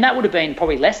 And that would have been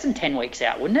probably less than 10 weeks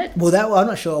out, wouldn't it? Well, I'm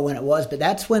not sure when it was, but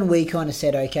that's when we kind of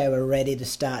said, okay, we're ready to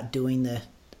start doing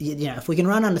if we can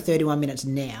run under 31 minutes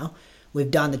now,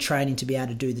 we've done the training to be able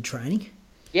to do the training.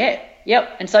 Yeah,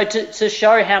 yep. And so to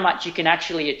show how much you can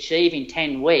actually achieve in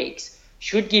 10 weeks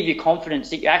should give you confidence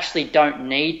that you actually don't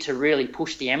need to really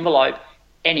push the envelope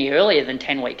any earlier than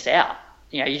 10 weeks out.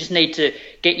 You just need to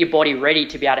get your body ready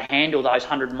to be able to handle those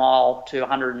 100-mile to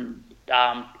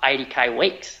 180K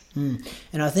weeks.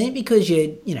 And I think because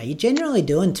you're generally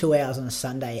doing 2 hours on a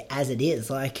Sunday as it is.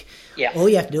 All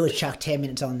you have to do is chuck 10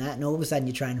 minutes on that, and all of a sudden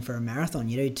you're training for a marathon.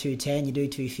 You do 2:10, you do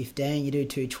 2:15, you do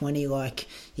 2:20.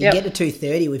 You get to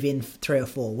 2:30 within 3 or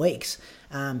 4 weeks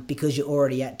because you're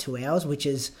already at 2 hours, which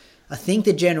is, I think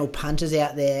the general punters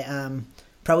out there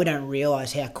probably don't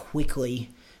realise how quickly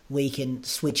we can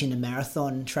switch into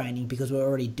marathon training because we're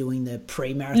already doing the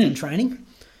pre-marathon training.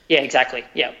 Yeah, exactly.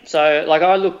 Yeah. So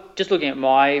looking at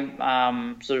my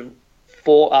sort of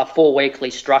four weekly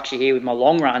structure here with my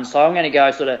long run. So I'm going to go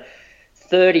sort of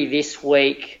 30 this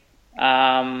week,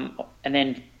 and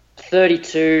then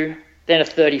 32, then a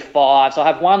 35. So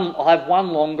I'll have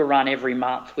one longer run every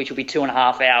month, which will be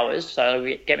 2.5 hours. So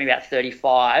it'll get me about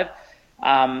 35.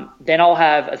 Then I'll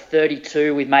have a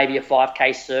 32 with maybe a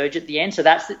 5K surge at the end. So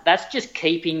that's just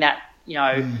keeping that,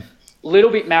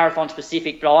 little bit marathon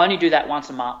specific, but I'll only do that once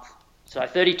a month. So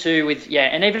 32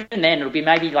 and even then it'll be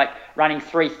maybe running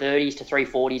 3:30s to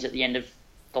 3:40s at the end of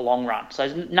the long run. So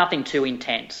nothing too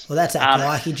intense. Well, that's that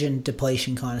glycogen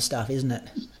depletion kind of stuff, isn't it?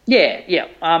 Yeah.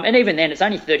 And even then it's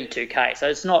only 32K, so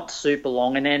it's not super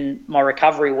long. And then my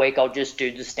recovery week, I'll just do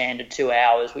the standard 2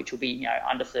 hours, which will be,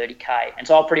 under 30K. And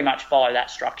so I'll pretty much follow that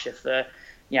structure for,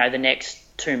 the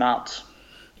next 2 months.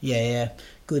 Yeah.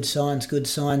 Good signs.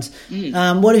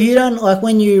 What have you done?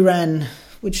 When you ran,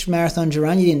 which marathon did you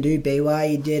run? You didn't do Biwa,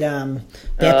 you did Beppu.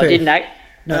 I did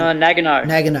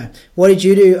Nagano. What did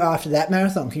you do after that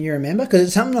marathon? Can you remember? Because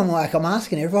it's something I'm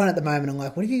asking everyone at the moment. I'm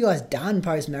like, what have you guys done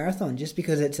post-marathon? Just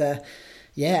because it's as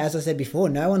I said before,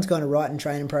 no one's going to write in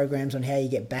training programs on how you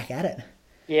get back at it.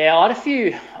 Yeah, I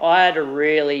had a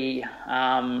really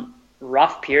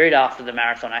rough period after the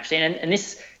marathon, actually. And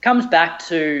this comes back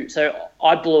to, so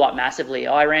I blew up massively.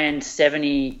 I ran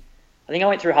 70, I think I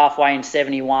went through halfway in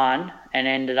 71 and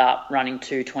ended up running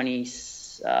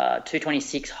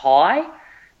 226 high.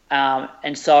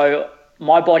 And so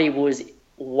my body was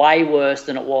way worse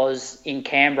than it was in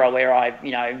Canberra, where I,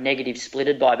 negative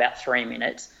splitted by about 3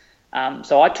 minutes.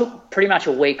 So I took pretty much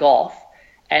a week off,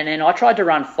 and then I tried to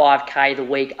run 5K the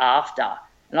week after.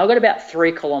 And I got about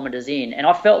 3 kilometres in, and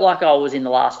I felt like I was in the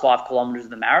last 5 kilometres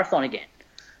of the marathon again.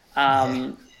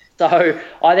 So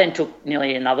I then took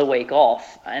nearly another week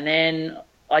off, and then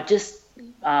I just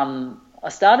I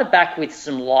started back with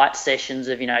some light sessions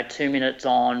of 2 minutes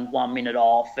on, 1 minute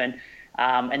off, and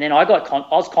then I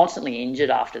was constantly injured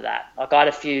after that. I had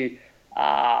a few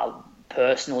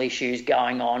personal issues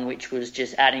going on, which was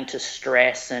just adding to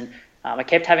stress, and I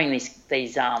kept having these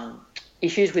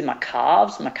issues with my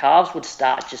calves. My calves would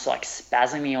start just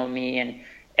spasming on me, and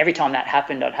every time that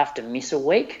happened, I'd have to miss a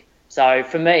week. So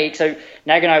for me,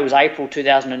 Nagano was April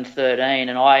 2013,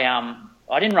 and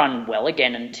I didn't run well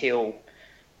again until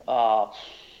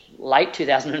late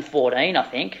 2014, I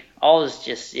think. I was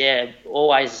just,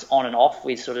 always on and off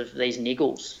with sort of these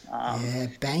niggles.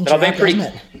 Bangs but I've been up, pretty,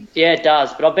 doesn't it? Yeah, it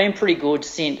does. But I've been pretty good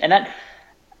since. I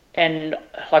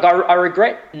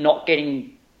regret not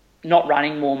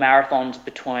running more marathons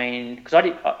because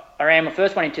I ran my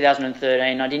first one in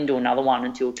 2013. I didn't do another one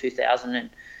until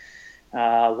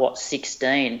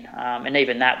 2016, and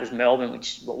even that was Melbourne,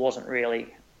 which wasn't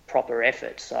really proper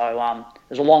effort. So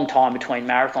there's a long time between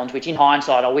marathons, which in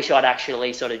hindsight I wish I'd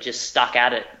actually sort of just stuck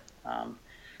at it.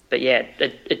 But yeah,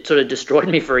 it sort of destroyed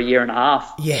me for a year and a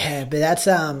half. Yeah, but that's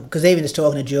because even just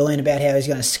talking to Julian about how he's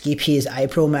going to skip his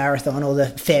April marathon or the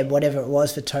Feb, whatever it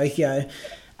was for Tokyo.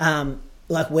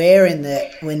 We're in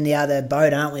the other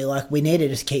boat, aren't we? Like, we need to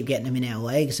just keep getting them in our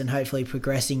legs and hopefully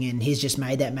progressing. And he's just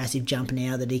made that massive jump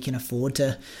now that he can afford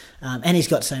to. And he's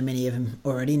got so many of them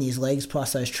already in his legs,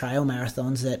 plus those trail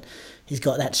marathons, that he's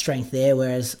got that strength there.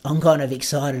 Whereas I'm kind of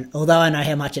excited, although I know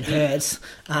how much it hurts.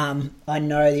 I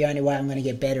know the only way I'm going to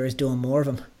get better is doing more of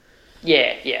them.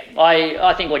 Yeah.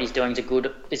 I think what he's doing is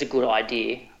a good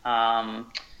idea.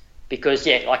 Because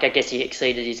I guess he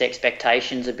exceeded his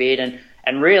expectations a bit,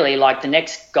 and really, like, the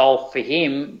next goal for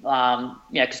him,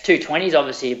 because 220 is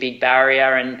obviously a big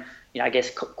barrier, and I guess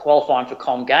qualifying for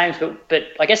Com Games, but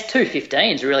I guess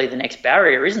 215 is really the next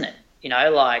barrier, isn't it?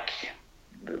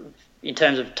 In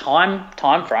terms of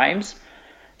time frames.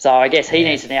 So I guess he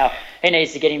needs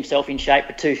to get himself in shape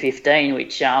for 215,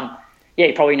 which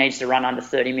he probably needs to run under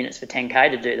 30 minutes for 10K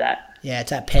to do that. Yeah,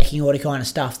 it's that pecking order kind of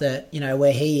stuff that,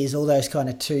 where he is, all those kind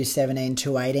of 217,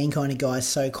 218 kind of guys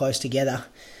so close together.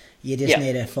 You just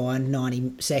need to find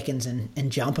 90 seconds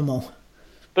and jump them all.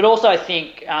 But also I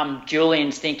think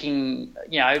Julian's thinking,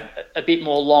 a bit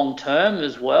more long term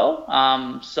as well.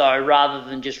 So rather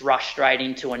than just rush straight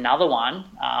into another one,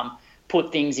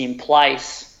 put things in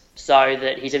place so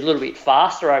that he's a little bit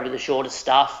faster over the shorter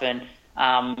stuff, and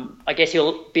I guess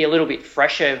he'll be a little bit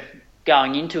fresher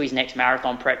going into his next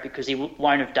marathon prep because he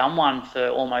won't have done one for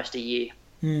almost a year.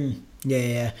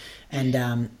 Yeah.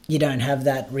 And you don't have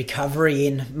that recovery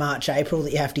in March, April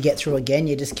that you have to get through again.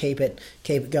 You just keep it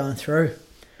going through.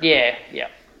 Yeah.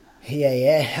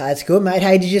 That's good, mate.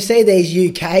 Hey, did you see these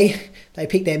UK? They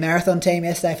picked their marathon team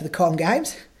yesterday for the Com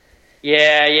Games.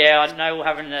 Yeah. I know we're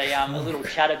having a little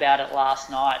chat about it last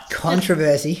night.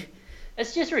 Controversy.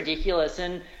 It's just ridiculous,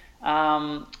 and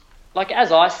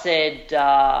as I said,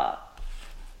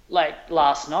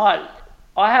 last night,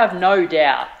 I have no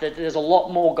doubt that there's a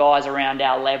lot more guys around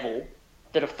our level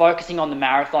that are focusing on the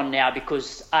marathon now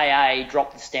because AA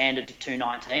dropped the standard to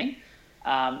 219.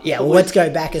 Let's go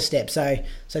back a step. So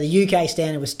the UK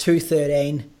standard was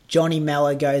 213. Johnny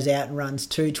Mellor goes out and runs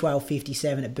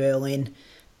 2:12:57 at Berlin,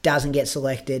 doesn't get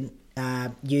selected.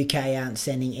 UK aren't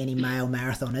sending any male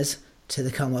marathoners to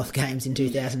the Commonwealth Games in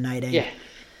 2018. Yeah,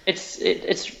 it's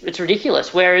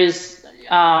ridiculous. Whereas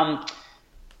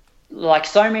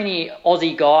so many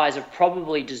Aussie guys have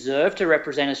probably deserved to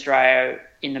represent Australia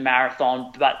in the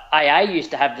marathon, but AA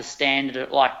used to have the standard at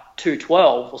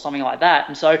 2:12 or something like that.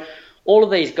 And so all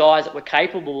of these guys that were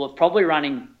capable of probably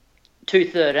running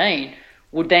 2:13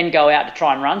 would then go out to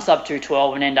try and run sub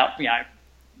 2:12 and end up,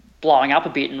 blowing up a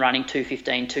bit and running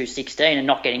 2:15, 2:16 and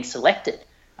not getting selected.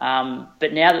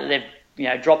 But now that they've,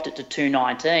 dropped it to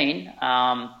 2:19,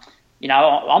 I'm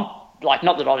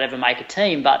not that I'd ever make a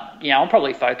team, but, I'm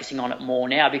probably focusing on it more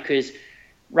now because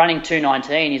running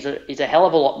 2:19 is a hell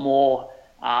of a lot more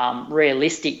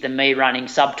realistic than me running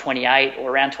sub 28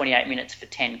 or around 28 minutes for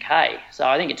 10K. So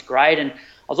I think it's great. And I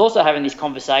was also having this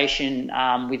conversation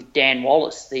with Dan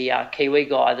Wallace, the Kiwi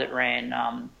guy that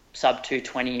ran sub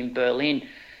 220 in Berlin.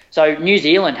 So New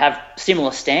Zealand have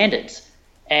similar standards.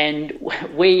 And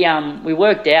we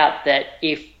worked out that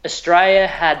if Australia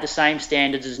had the same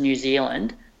standards as New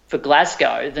Zealand for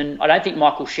Glasgow, then I don't think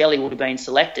Michael Shelley would have been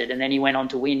selected, and then he went on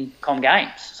to win Com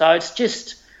Games. So it's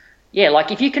just,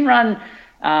 if you can run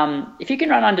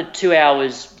under 2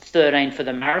 hours 13 for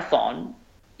the marathon,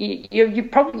 you're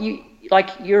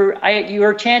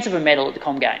a chance of a medal at the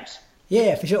Com Games.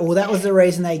 Yeah, for sure. Well, that was the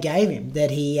reason they gave him,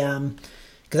 that he,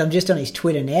 because I'm just on his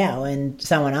Twitter now, and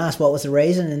someone asked what was the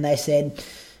reason, and they said,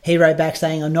 he wrote back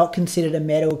saying, I'm not considered a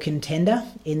medal contender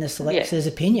in the selectors'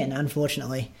 opinion,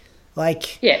 unfortunately. We're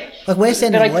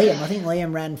sending Liam. I think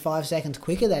Liam ran 5 seconds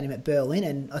quicker than him at Berlin,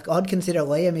 and I'd consider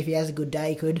Liam, if he has a good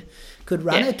day, could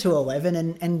run it to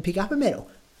 11 and pick up a medal.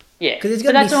 Yeah, because there's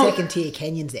going to be second-tier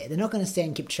Kenyans there. They're not going to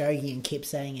send Kipchoge and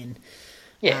Kipsang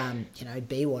and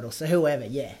B-Watt or so whoever.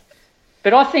 Yeah.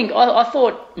 But I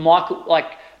thought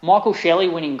Michael Shelley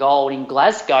winning gold in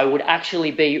Glasgow would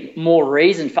actually be more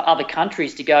reason for other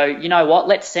countries to go, you know what,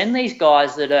 let's send these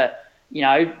guys that are,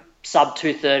 sub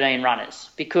 2:13 runners,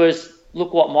 because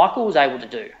look what Michael was able to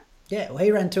do. Yeah, well,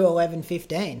 he ran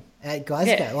 2:11.15 at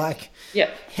Glasgow.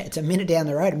 It's a minute down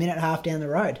the road, a minute and a half down the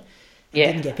road. He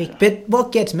didn't get picked. But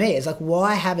what gets me is, like,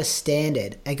 why have a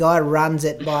standard? A guy runs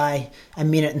it by a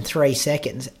minute and 3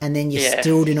 seconds, and then you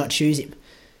still do not choose him.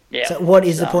 Yeah. So what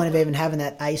is the point of even having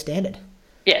that A standard?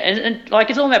 Yeah, and like,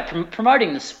 it's all about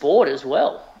promoting the sport as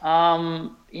well.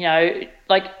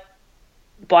 Like,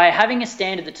 by having a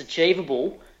standard that's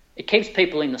achievable, it keeps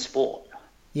people in the sport.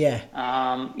 Yeah.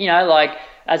 Like,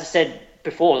 as I said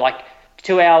before, like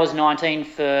 2 hours 19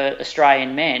 for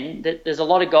Australian men. There's a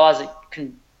lot of guys that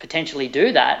can potentially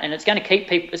do that, and it's going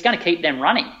to keep them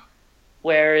running.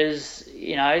 Whereas,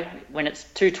 when it's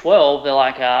 2:12, they're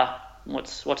like,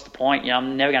 what's the point?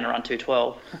 I'm never going to run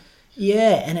 2:12.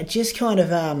 Yeah, and it just kind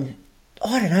of, I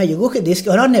don't know, you look at this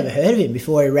guy, and I'd never heard of him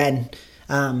before he ran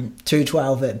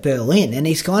 2:12 at Berlin, and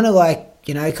he's kind of like,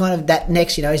 kind of that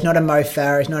next, he's not a Mo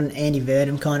Farah, he's not an Andy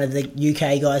Verdon, kind of the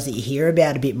UK guys that you hear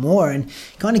about a bit more, and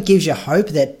kind of gives you hope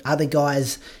that other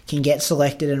guys can get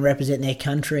selected and represent their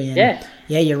country. And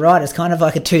yeah, you're right, it's kind of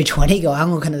like a 2:20 guy.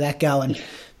 I'm looking at that going,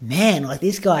 man, like,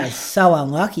 this guy is so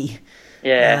unlucky.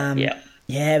 Yeah,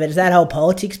 Yeah, but it's that whole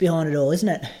politics behind it all, isn't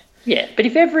it? Yeah, but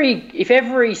if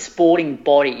every sporting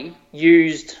body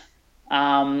used,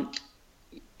 use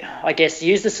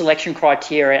the selection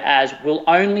criteria as, we'll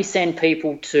only send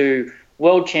people to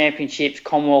World Championships,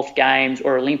 Commonwealth Games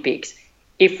or Olympics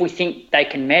if we think they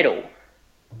can medal,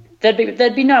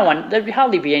 there'd be no one, there'd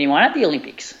hardly be anyone at the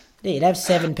Olympics. Yeah, you'd have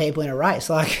 7 people in a race,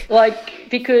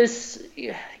 because,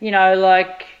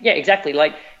 exactly.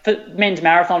 Like, for men's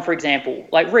marathon, for example,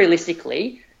 like,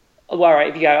 realistically, all right,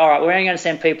 if you go, all right, we're only going to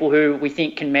send people who we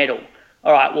think can medal.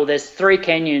 All right, well, there's 3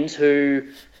 Kenyans who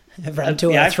have run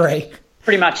 2 or 3.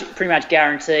 Pretty much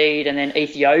guaranteed, and then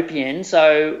Ethiopian.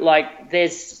 So, like,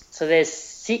 there's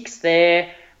 6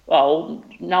 there. Well,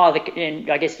 no other, and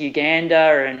I guess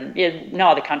Uganda, and no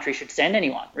other country should send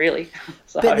anyone, really.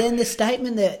 So. But then the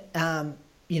statement that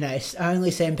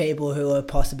only send people who are a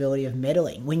possibility of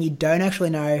medaling, when you don't actually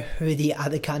know who the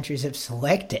other countries have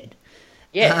selected.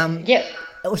 Yeah.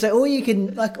 So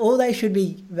all they should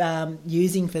be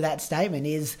using for that statement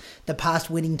is the past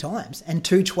winning times, and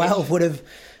 2:12 would have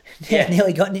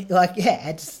nearly gotten it.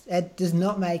 It does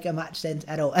not make much sense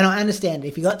at all. And I understand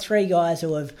if you got 3 guys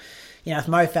who have, if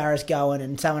Mo Farah's going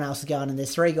and someone else is going, and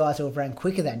there's 3 guys who have run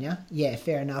quicker than you, yeah,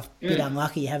 fair enough. Bit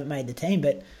unlucky you haven't made the team,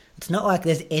 but it's not like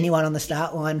there's anyone on the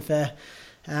start line for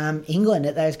England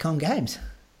at those Com Games.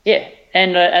 Yeah,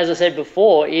 and as I said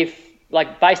before, if,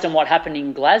 like, based on what happened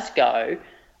in Glasgow,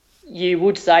 you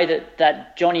would say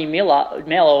that Johnny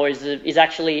Mello is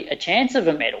actually a chance of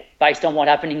a medal based on what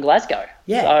happened in Glasgow.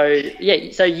 Yeah.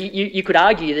 So you could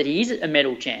argue that he is a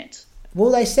medal chance. Well,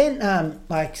 they sent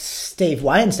Steve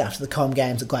Way and stuff to the Com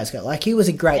Games at Glasgow. Like, he was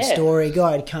a great story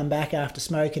guy. He'd come back after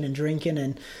smoking and drinking,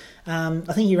 and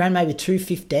I think he ran maybe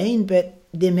 2:15. But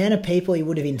the amount of people he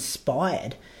would have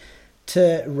inspired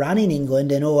to run in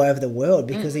England and all over the world,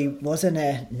 because he wasn't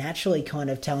a naturally kind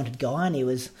of talented guy, and he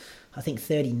was, I think,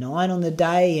 39 on the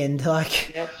day, and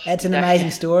that's an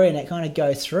amazing story, and it kind of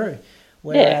goes through.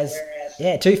 Whereas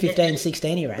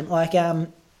 2:15.16 he ran,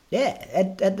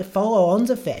 at the follow-ons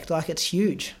effect, like, it's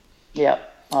huge. Yeah,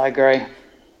 I agree.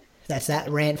 That's that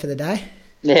rant for the day.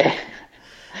 Yeah.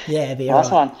 Yeah, it'd be nice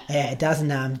right. one. Yeah, it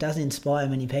doesn't inspire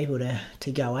many people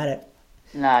to go at it.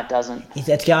 No, it doesn't.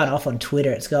 It's going off on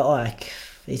Twitter. It's got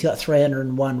he's got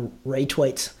 301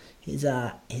 retweets. He's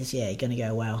going to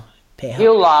go well.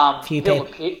 He'll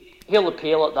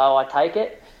appeal it though, I take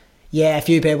it. Yeah, a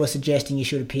few people are suggesting he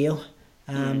should appeal.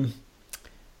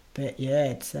 But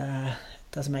yeah, it's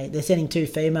doesn't make. They're sending 2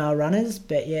 female runners,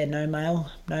 but no males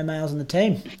on the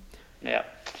team. Yeah,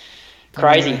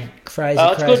 crazy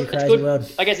world.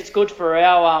 I guess it's good for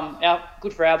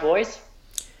our boys.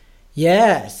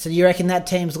 Yeah, so you reckon that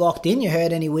team's locked in? You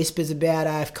heard any whispers about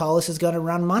if Colas is going to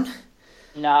run one?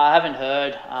 No, I haven't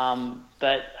heard.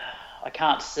 But I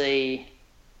can't see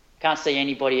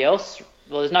anybody else.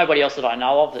 Well, there's nobody else that I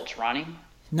know of that's running.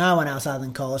 No one else other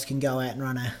than Colas can go out and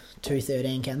run a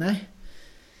 2:13, can they?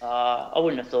 I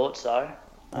wouldn't have thought so.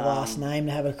 The last name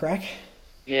to have a crack.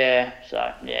 Yeah.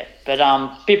 So yeah, but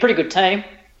be a pretty good team.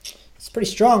 It's pretty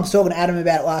strong. I was talking to Adam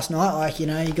about it last night. Like, you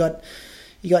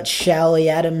got Shelley,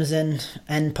 Adams,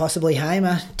 and possibly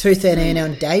Hamer. 2:13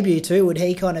 on debut too. Would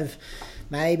he kind of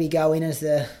maybe go in as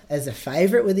a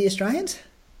favourite with the Australians?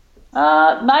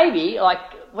 Maybe. Like,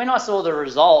 when I saw the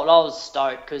result, I was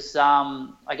stoked because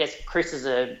I guess Chris is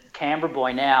a Canberra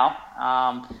boy now,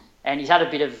 and he's had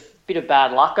a bit of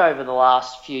bad luck over the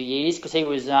last few years because he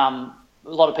was. A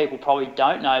lot of people probably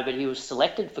don't know, but he was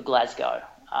selected for Glasgow.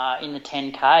 in the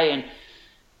 10K and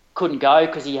couldn't go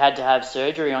because he had to have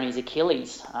surgery on his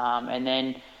Achilles. And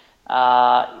then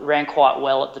ran quite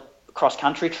well at the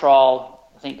cross-country trial,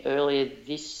 I think earlier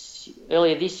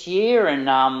this year,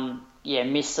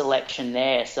 and missed selection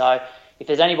there. So if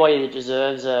there's anybody that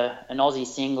deserves an Aussie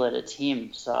singlet, it's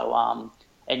him. So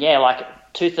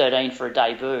like 2:13 for a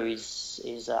debut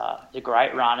is a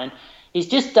great run, and he's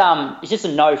just a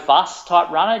no fuss type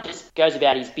runner. Just goes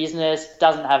about his business.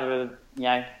 Doesn't have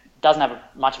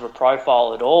much of a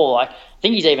profile at all. I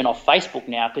think he's even off Facebook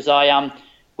now because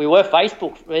we were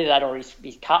Facebook, either that or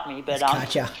he's cut me, but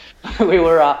we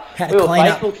were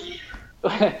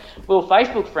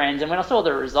Facebook friends, and when I saw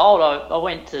the result, I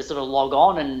went to sort of log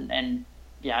on and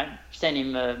send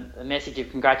him a message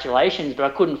of congratulations, but I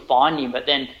couldn't find him. But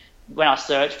then when I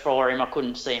searched for him, I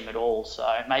couldn't see him at all. So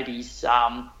maybe he's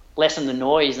lessened the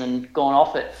noise and gone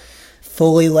off it.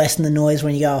 Fully lessen the noise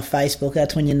when you go off Facebook.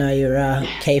 That's when you know you're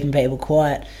keeping people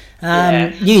quiet.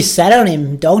 You sat on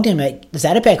him, dogged him at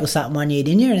Zatopek or something one year,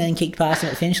 didn't you? And then kicked past him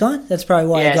at the finish line. That's probably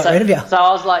why he got rid of you. So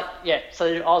I was like, so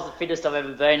I was the fittest I've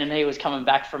ever been, and he was coming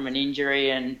back from an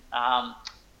injury, and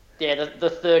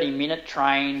the 30-minute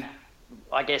train,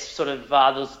 I guess sort of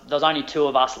there's only two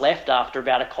of us left after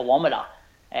about a kilometre,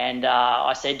 and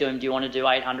I said to him, do you want to do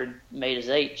 800 metres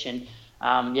each? And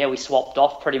we swapped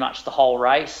off pretty much the whole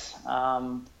race,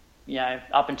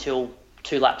 up until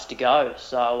 2 laps to go.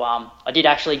 So I did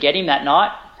actually get him that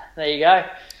night. There you go.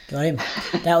 Got him.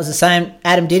 That was the same.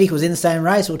 Adam Diddick was in the same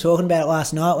race. We were talking about it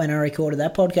last night when I recorded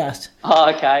that podcast. Oh,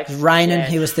 okay. It was raining. Yeah.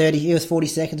 He was 40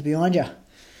 seconds behind you.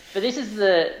 But this is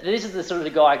the sort of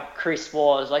the guy Chris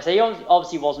was. Like, so he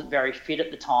obviously wasn't very fit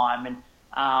at the time, and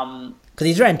because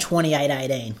he's around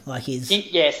 28-18. Like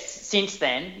since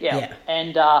then, yeah.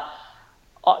 And I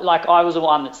was the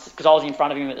one that's, because I was in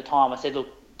front of him at the time. I said, look,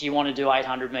 do you want to do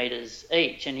 800 metres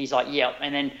each? And he's like, yeah.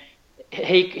 And then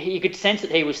he could sense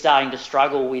that he was starting to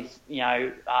struggle with,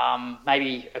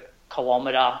 maybe a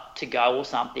kilometre to go or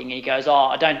something. And he goes,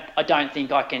 I don't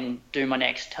think I can do my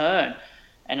next turn.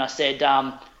 And I said,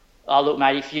 look,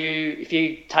 mate, if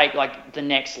you take like the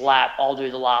next lap, I'll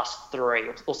do the last 3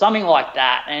 or something like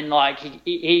that. And like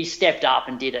he stepped up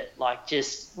and did it. Like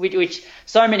which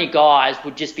so many guys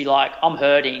would just be like, I'm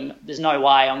hurting. There's no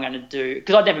way I'm going to do,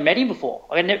 because I'd never met him before.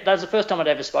 That was the first time I'd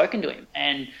ever spoken to him.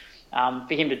 And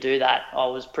for him to do that, I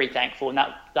was pretty thankful. And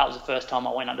that was the first time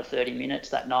I went under 30 minutes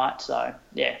that night. So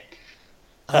yeah,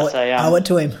 I went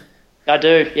to him. I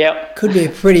do, yep. Could be a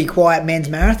pretty quiet men's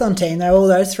marathon team, though. All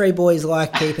those 3 boys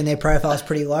like keeping their profiles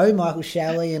pretty low. Michael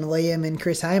Shalley and Liam and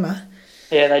Chris Hamer.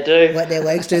 Yeah, they do. Let their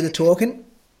legs do the talking.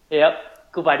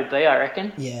 Yep. Good way to be, I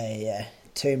reckon. Yeah.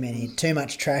 Too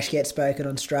much trash gets spoken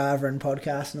on Strava and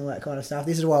podcasts and all that kind of stuff.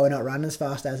 This is why we're not running as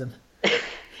fast as them.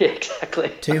 Yeah,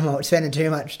 exactly. Spending too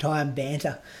much time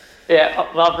banter.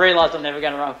 Yeah, well, I've realised I'm never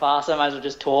going to run fast. I might as well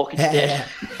just talk instead.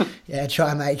 Yeah, try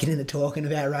and make it into talking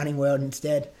about running world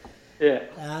instead. Yeah.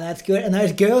 That's good. And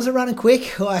those girls are running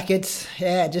quick. Like it's,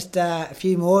 just a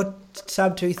few more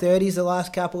sub 2:30s the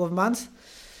last couple of months.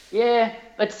 Yeah,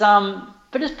 but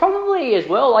it's probably as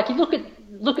well, like you look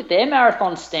at their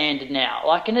marathon standard now,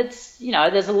 like, and it's,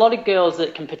 there's a lot of girls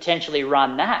that can potentially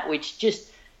run that, which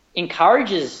just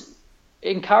encourages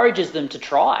them to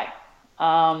try.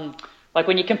 Like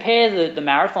when you compare the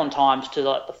marathon times to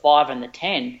like the 5 and the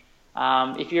 10,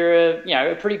 if you're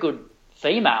a pretty good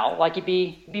female, like you'd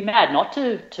be mad not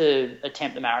to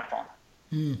attempt the marathon.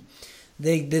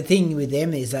 The thing with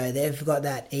them is though they've got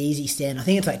that easy stand. I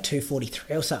think it's like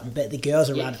 2:43 or something. But the girls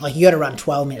are running like you got to run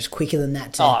 12 minutes quicker than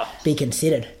that to be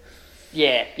considered.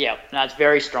 Yeah. No, it's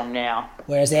very strong now.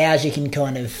 Whereas ours, you can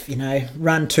kind of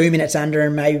run 2 minutes under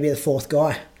and maybe be the 4th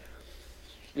guy.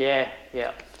 Yeah.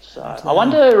 So I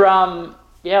wonder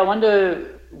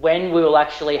when we will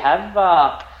actually have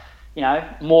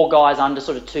more guys under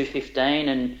sort of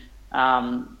 2:15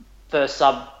 and first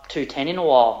sub 2:10 in a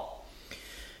while.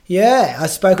 Yeah, I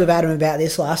spoke with Adam about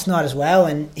this last night as well,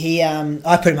 and he,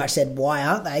 I pretty much said, why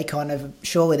aren't they? Kind of,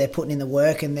 surely they're putting in the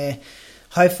work and they're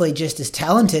hopefully just as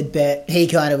talented, but he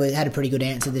kind of had a pretty good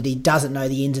answer that he doesn't know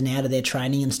the ins and outs of their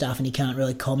training and stuff, and he can't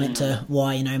really comment to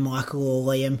why, Michael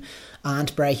or Liam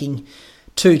aren't breaking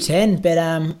 2:10, but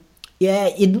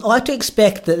you'd like to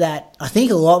expect that I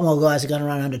think a lot more guys are going to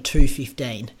run under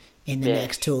 2:15 in the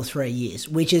next 2 or 3 years,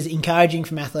 which is encouraging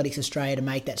from Athletics Australia to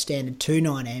make that standard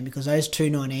 2:19, because those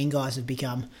 2:19 guys have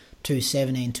become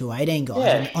 2:17, 2:18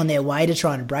 guys on their way to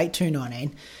trying to break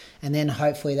 2:19. and then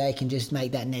hopefully they can just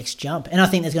make that next jump. And I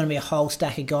think there's going to be a whole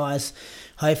stack of guys,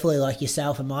 hopefully like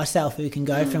yourself and myself, who can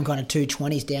go from kind of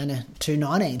 220s down to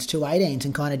 219s, 218s,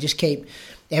 and kind of just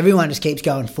everyone just keeps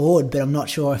going forward. But I'm not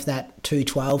sure if that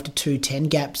 212 to 210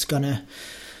 gap's gonna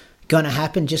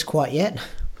happen just quite yet.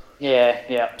 Yeah.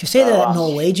 Did you see that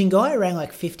Norwegian guy ran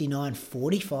like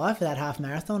 59:45 for that half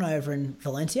marathon over in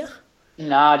Valencia?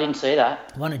 No, I didn't see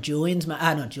that. One of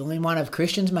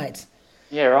Christian's mates.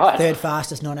 Yeah, right. Third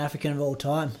fastest non-African of all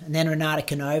time. And then Renata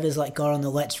Canova's like got on the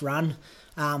Let's Run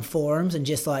forums and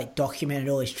just like documented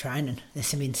all his training. There's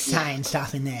some insane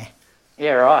stuff in there.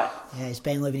 Yeah, right. Yeah, he's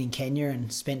been living in Kenya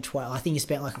and spent 12. I think he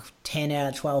spent like 10 out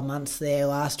of 12 months there,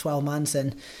 last 12 months,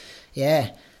 and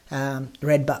yeah,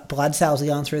 red blood cells are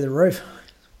going through the roof.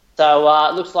 So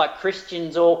it looks like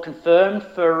Christian's all confirmed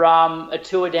for a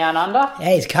tour down under.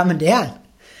 Yeah, he's coming down.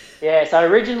 Yeah, so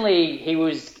originally he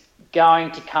was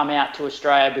going to come out to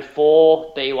Australia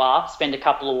before BWA, spend a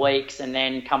couple of weeks, and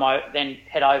then then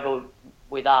head over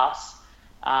with us.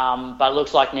 But it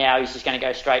looks like now he's just going to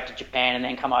go straight to Japan and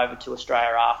then come over to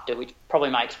Australia after, which probably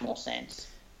makes more sense.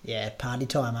 Yeah, party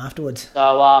time afterwards.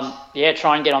 So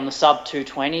try and get on the sub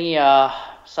 220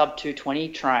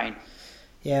 train.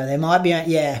 Yeah, there might be.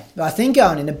 Yeah, I think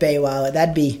going into BWA,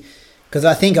 that'd be, because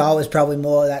I think I was probably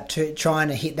more that trying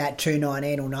to hit that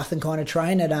 219 or nothing kind of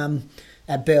train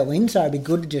at Berlin. So it'd be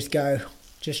good to just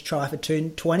try for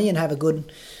 220 and have a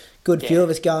good few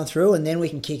of us going through, and then we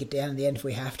can kick it down at the end if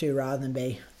we have to, rather than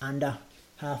be under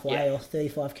halfway or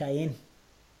 35k in.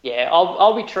 Yeah,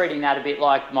 I'll be treating that a bit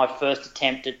like my first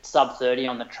attempt at sub 30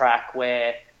 on the track,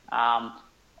 where I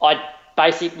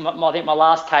think my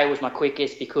last K was my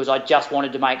quickest because I just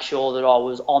wanted to make sure that I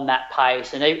was on that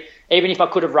pace. And even if I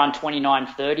could have run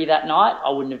 29:30 that night, I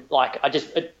wouldn't have,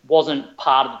 it wasn't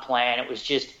part of the plan. It was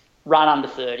just run under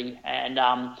 30. And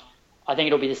I think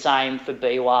it'll be the same for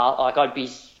BWA. Like, I'd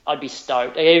be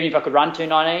stoked. Even if I could run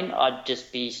 219, I'd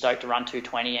just be stoked to run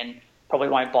 220 and probably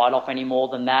won't bite off any more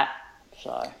than that.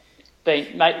 So,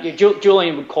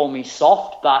 Julian would call me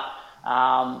soft, but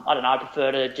I don't know. I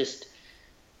prefer to just,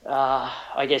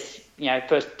 I guess,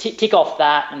 first tick off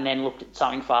that and then look at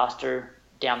something faster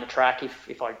down the track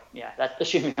that's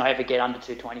assuming I ever get under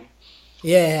 220.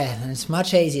 Yeah, and it's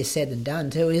much easier said than done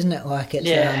too, isn't it? Like, it's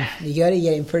you got to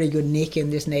get in pretty good nick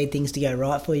and just need things to go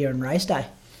right for you on race day.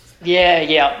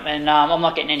 Yeah, and I'm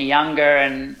not getting any younger,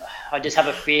 and I just have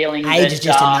a feeling age is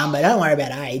just a number. Don't worry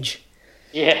about age.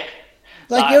 Yeah.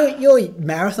 Like, your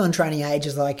marathon training age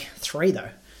is like 3 though.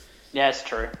 Yeah, it's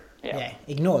true. Yeah,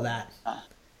 ignore that.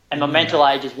 And my mental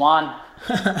age is 1.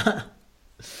 I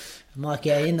might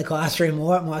get in the classroom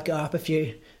more. It might go up a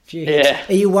few hits. Yeah,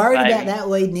 are you worried about that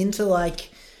leading into,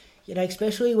 like,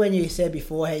 especially when you said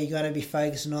before how you're going to be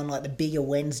focusing on like the bigger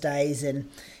Wednesdays, and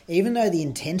even though the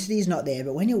intensity is not there,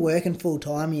 but when you're working full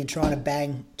time and you're trying to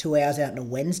bang 2 hours out on a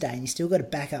Wednesday and you still got to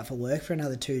back up for work for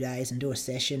another 2 days and do a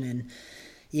session, and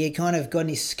you kind of got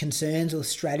any concerns or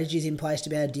strategies in place to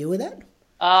be able to deal with that?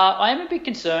 I am a bit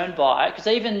concerned by it, because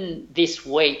even this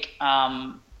week,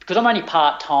 because I'm only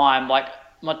part-time, like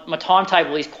my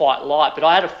timetable is quite light, but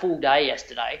I had a full day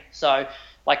yesterday. So,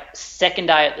 like, second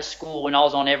day at the school when I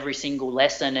was on every single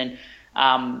lesson,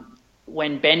 and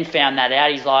when Ben found that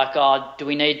out, he's like, "Oh, do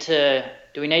we need to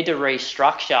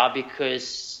restructure,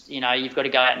 because you've got to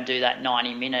go out and do that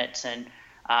 90 minutes?" And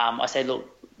I said, "Look,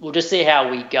 we'll just see how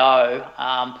we go."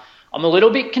 I'm a little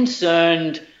bit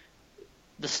concerned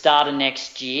the start of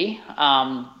next year,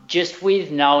 just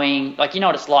with knowing, like,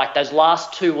 what it's like, those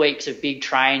last 2 weeks of big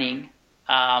training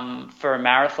for a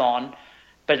marathon,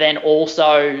 but then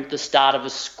also the start of a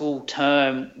school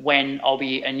term when I'll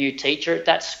be a new teacher at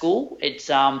that school. It's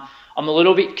I'm a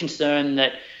little bit concerned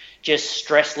that just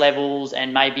stress levels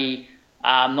and maybe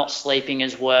not sleeping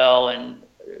as well, and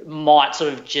might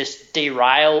sort of just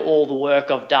derail all the work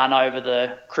I've done over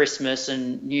the Christmas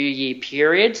and New Year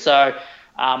period. So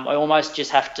I almost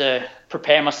just have to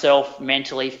prepare myself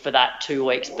mentally for that 2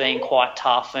 weeks being quite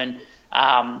tough, and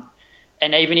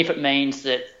even if it means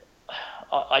that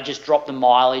I just drop the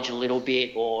mileage a little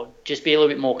bit, or just be a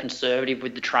little bit more conservative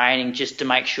with the training, just to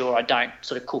make sure I don't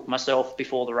sort of cook myself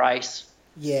before the race.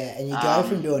 Yeah, and you go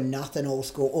from doing nothing all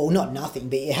school, or not nothing,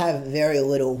 but you have very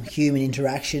little human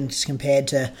interactions compared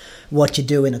to what you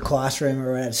do in a classroom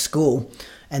or at school.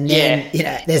 And then,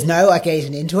 there's no, like,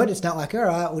 easing into it. It's not like, all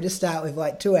right, we'll just start with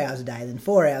like 2 hours a day, then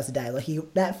 4 hours a day. Like,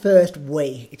 that first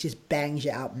week, it just bangs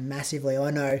you up massively.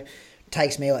 I know it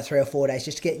takes me like 3 or 4 days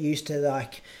just to get used to,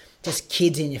 like, just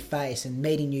kids in your face and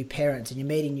meeting new parents, and you're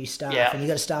meeting new staff, and you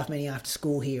got a staff meeting after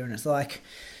school here, and it's like,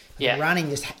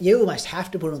 running, you almost have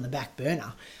to put it on the back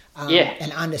burner.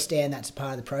 and understand that's a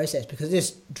part of the process, because it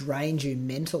just drains you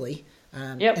mentally.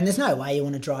 And there's no way you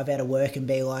want to drive out of work and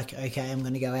be like, okay, I'm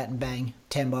going to go out and bang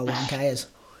 10 by 1Ks.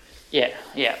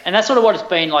 Yeah. And that's sort of what it's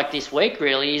been like this week,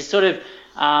 really, is sort of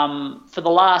for the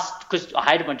last, because I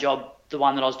hated my job, the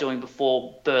one that I was doing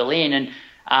before Berlin, and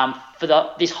for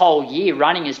this whole year,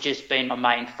 running has just been my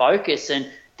main focus. And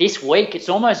this week, it's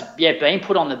almost been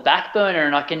put on the back burner,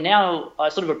 and I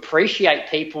sort of appreciate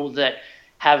people that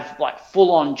have like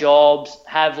full-on jobs,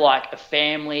 have like a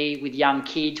family with young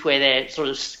kids where they're sort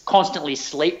of constantly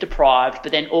sleep deprived,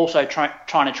 but then also trying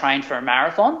to train for a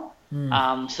marathon.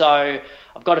 So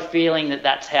I've got a feeling that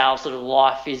that's how sort of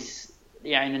life is,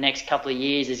 in the next couple of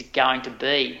years is going to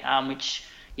be, which,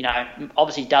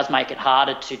 obviously does make it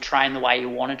harder to train the way you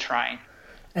want to train.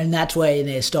 And that's where you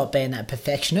need to stop being that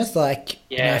perfectionist. Like,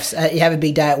 if you have a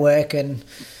big day at work and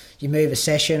you move a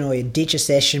session or you ditch a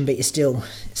session, but you're still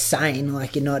sane,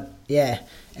 like you're not,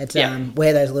 it's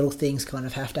where those little things kind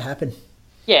of have to happen.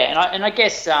 Yeah, and I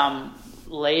guess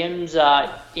Liam's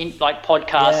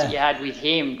podcast that you had with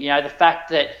him, the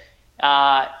fact that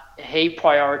he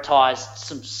prioritised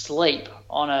some sleep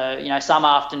on some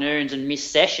afternoons and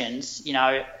missed sessions,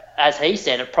 as he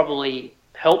said, it probably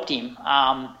helped him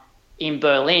in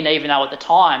Berlin, even though at the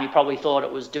time he probably thought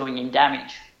it was doing him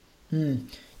damage.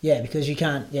 Yeah, because you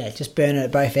can't, just burn it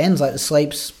at both ends, like the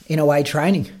sleep's in a way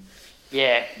training.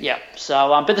 Yeah.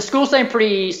 So, but the school seemed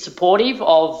pretty supportive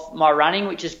of my running,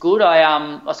 which is good.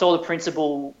 I saw the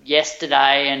principal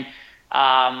yesterday, and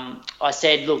I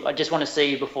said, look, I just want to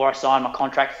see you before I sign my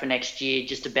contract for next year,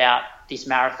 just about this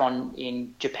marathon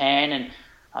in Japan. And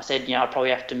I said, I'd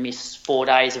probably have to miss 4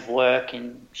 days of work,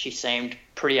 and she seemed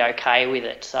pretty okay with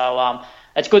it. So,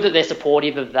 it's good that they're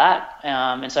supportive of that,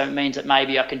 and so it means that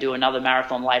maybe I can do another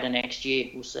marathon later next year.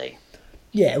 We'll see.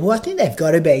 Yeah, well, I think they've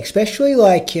got to be, especially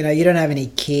like, you don't have any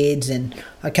kids, and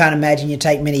I can't imagine you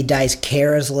take many days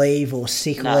carer's leave or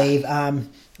sick leave.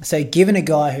 So given a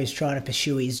guy who's trying to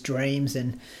pursue his dreams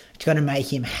and it's going to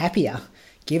make him happier,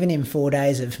 giving him 4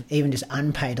 days of even just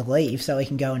unpaid leave so he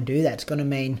can go and do that, it's going to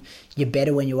mean you're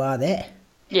better when you are there.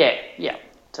 Yeah.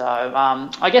 So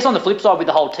I guess on the flip side with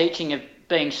the whole teaching of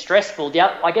being stressful,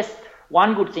 I guess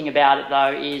one good thing about it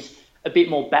though is a bit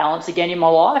more balance again in my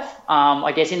life.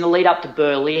 I guess in the lead up to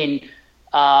Berlin,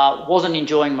 wasn't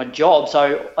enjoying my job,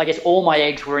 so I guess all my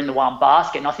eggs were in the one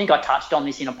basket. And I think I touched on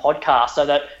this in a podcast, so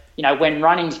that when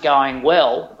running's going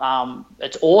well,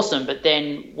 it's awesome. But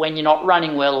then when you're not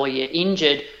running well or you're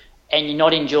injured and you're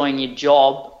not enjoying your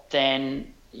job,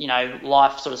 then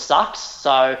life sort of sucks.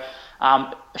 So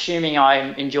assuming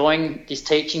I'm enjoying this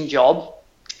teaching job,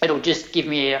 it'll just give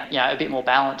me a bit more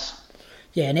balance.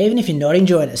 Yeah, and even if you're not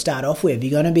enjoying it to start off with,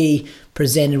 you're going to be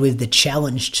presented with the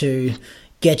challenge to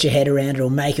get your head around it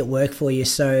or make it work for you,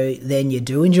 so then you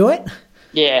do enjoy it.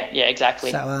 Yeah,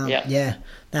 exactly. So,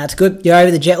 that's good. You're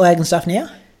over the jet lag and stuff now?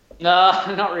 No,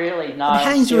 not really, no. It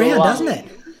hangs around, doesn't it?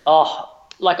 Oh,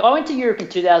 like I went to Europe in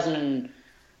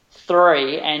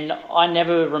 2003 and I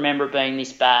never remember it being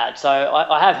this bad. So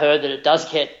I have heard that it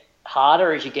does get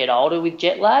harder as you get older with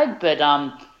jet lag, but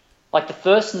like the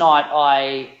first night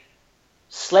I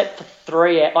slept for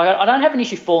 3 hours. I don't have an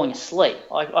issue falling asleep.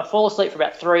 I fall asleep for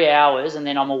about 3 hours and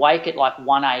then I'm awake at like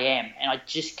 1 a.m. and I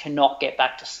just cannot get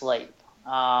back to sleep.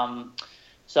 So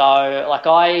like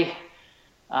I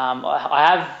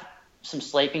have some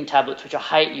sleeping tablets which I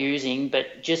hate using,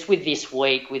 but just with this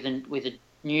week with a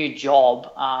new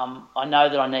job, I know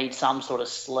that I need some sort of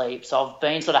sleep. So I've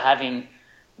been sort of having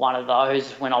one of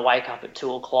those when I wake up at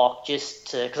 2 o'clock,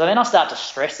 just to, because then I start to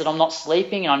stress that I'm not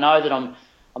sleeping, and I know that I'm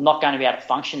not going to be able to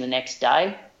function the next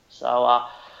day. So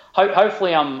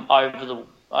hopefully I'm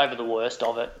over the worst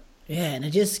of it. Yeah, and it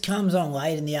just comes on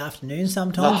late in the afternoon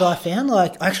sometimes. I found,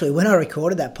 like, actually when I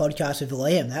recorded that podcast with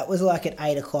Liam, that was like at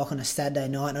 8 o'clock on a Saturday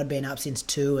night, and I'd been up since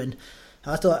 2, and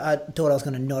I thought I was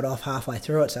going to nod off halfway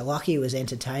through it, so lucky it was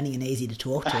entertaining and easy to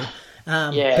talk to.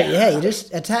 But yeah,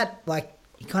 it's at, like,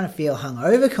 you kind of feel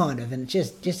hungover kind of, and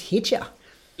it just hits you.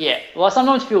 Yeah, well, I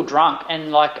sometimes feel drunk,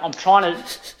 and like I'm trying to,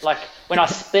 like when I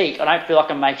speak, I don't feel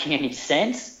like I'm making any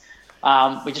sense,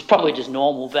 which is probably just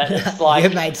normal, but it's like...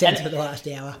 You've made sense for the last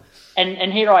hour.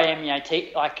 And here I am,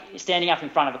 like standing up in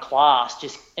front of a class,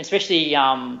 just especially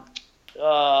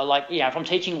like if I'm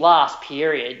teaching last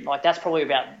period, like that's probably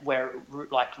about where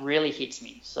it like really hits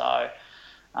me. So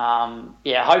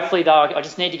hopefully though, I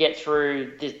just need to get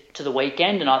through to the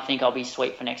weekend, and I think I'll be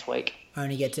sweet for next week.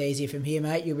 Only gets easier from here,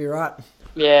 mate. You'll be right.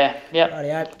 Yeah.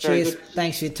 Rightio. Cheers.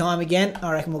 Thanks for your time again.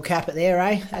 I reckon we'll cap it there,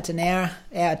 eh? That's an hour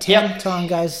 10. Yep. Time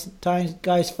goes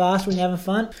fast when you're having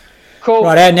fun. Cool.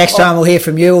 Right, next time we'll hear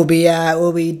from you,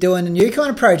 we'll be doing a new kind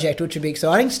of project, which will be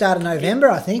exciting. Start of November,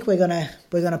 I think we're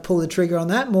gonna pull the trigger on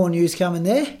that. More news coming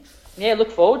there. Yeah, look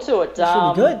forward to it.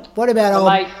 Should be good. What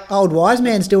about old wise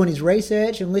man's doing his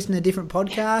research and listening to different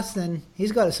podcasts, and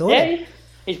he's got it sorted. Yeah,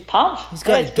 he's pumped. He's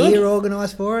got his gear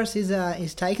organised for us.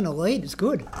 He's taking a lead. It's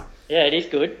good. Yeah, it is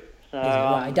good.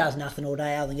 So, he does nothing all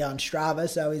day other than go on Strava,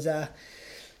 so he's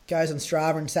goes on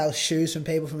Strava and sells shoes from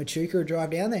people from Echuca who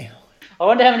drive down there. I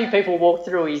wonder how many people walk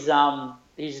through his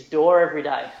door every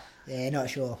day. Yeah, not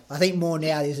sure. I think more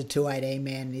now there's a 218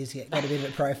 man. He's got a bit of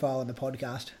a profile on the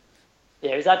podcast.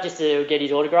 Yeah, is that just to get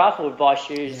his autograph or buy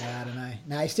shoes? Yeah, I don't know.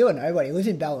 No, he's still a nobody. He lives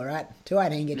in Ballarat.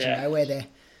 218 gets you nowhere there.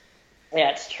 Yeah,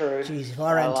 it's true. Jeez, if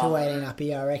I ran 218 up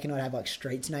here, I reckon I'd have like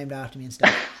streets named after me and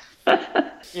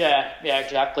stuff. yeah,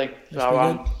 exactly.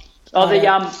 So,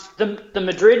 the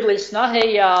Madrid listener,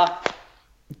 he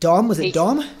Dom, was it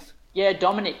Dom? Yeah,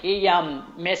 Dominic, he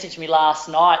messaged me last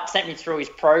night, sent me through his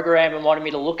program and wanted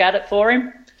me to look at it for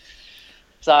him.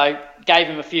 So gave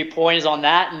him a few pointers on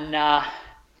that and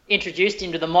introduced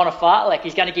him to the Monofartlek.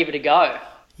 He's going to give it a go.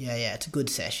 Yeah, it's a good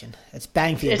session. It's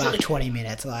bang for your buck, 20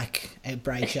 minutes, like it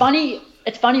breaks.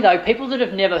 It's funny though, people that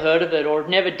have never heard of it or have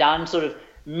never done sort of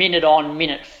minute on,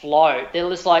 minute flow, they're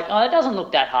just like, oh, it doesn't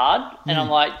look that hard. And I'm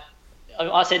like,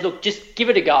 I said, look, just give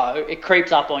it a go. It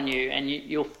creeps up on you, and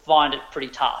you'll find it pretty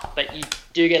tough. But you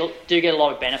do get a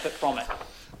lot of benefit from it.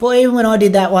 Well, even when I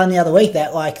did that one the other week,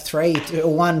 that like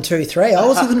 1, 2, 3, I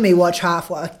was looking at me watch half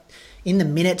like in the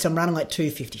minutes. I'm running like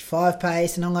 2:55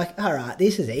 pace, and I'm like, all right,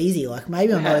 this is easy. Like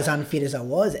maybe I'm not as unfit as I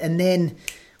was, and then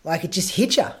like it just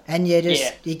hits you, and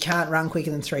you can't run quicker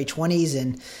than 3:20s,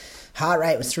 and heart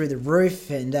rate was through the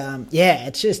roof, and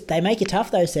it's just they make you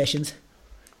tough, those sessions.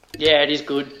 Yeah, it is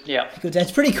good. Yeah, because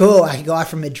that's pretty cool. Like a guy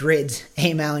from Madrid's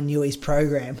emailing you his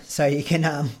program, so you can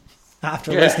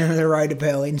after listening to the Road to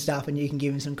Berlin stuff, and you can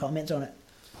give him some comments on it.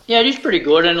 Yeah, it is pretty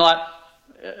good, and like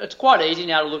it's quite easy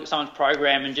now to look at someone's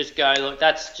program and just go, look,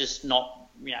 that's just not,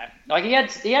 like he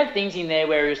had things in there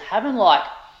where he was having like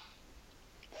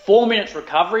 4 minutes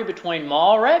recovery between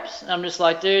mile reps, and I'm just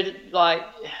like, dude, like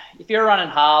if you're running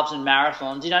halves and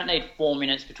marathons, you don't need 4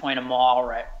 minutes between a mile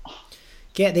rep.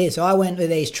 Get this, I went with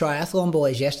these triathlon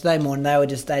boys yesterday morning. They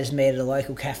just met at a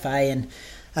local cafe, and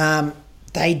I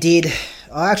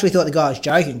actually thought the guy was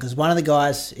joking, because one of the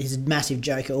guys is a massive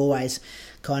joker, always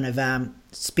kind of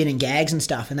spinning gags and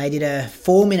stuff, and they did a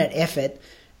 4-minute effort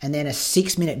and then a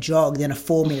 6-minute jog, then a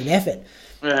 4-minute effort.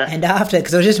 Yeah. And after,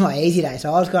 because it was just my easy day,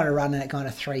 so I was kind of running at kind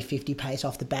of 3:50 pace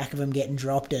off the back of them, getting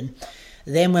dropped, and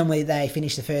then when they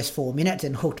finished the first 4 minutes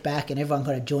and hooked back and everyone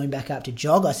kind of joined back up to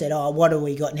jog, I said, oh, what have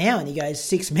we got now? And he goes,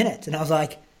 6 minutes. And I was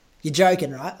like, you're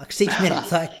joking, right? Like 6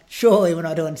 minutes. Like, surely we're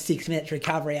not doing 6 minutes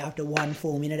recovery after 1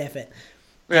 4-minute effort.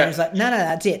 Yeah. And he was like, no,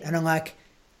 that's it. And I'm like,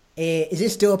 is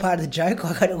this still a part of the joke?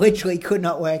 Like, I literally could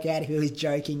not work out if he was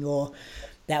joking or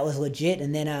that was legit.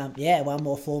 And then, 1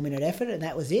 more 4-minute effort, and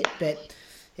that was it. But,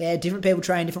 yeah, different people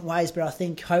train different ways. But I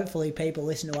think hopefully people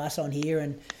listen to us on here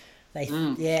and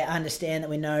they understand that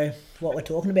we know what we're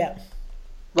talking about.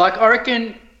 Like, I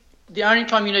reckon the only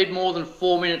time you need more than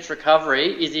 4 minutes recovery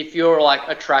is if you're like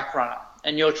a track runner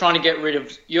and you're trying to get rid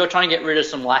of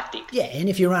some lactic. Yeah, and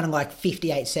if you're running like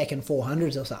 58-second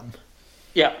 400s or something.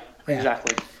 Yeah,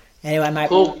 exactly. Anyway, mate.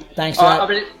 Cool. Thanks for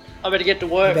that. I better get to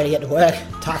work. You better get to work.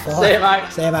 Tough life. See you,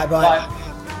 mate. See you, mate. Bye.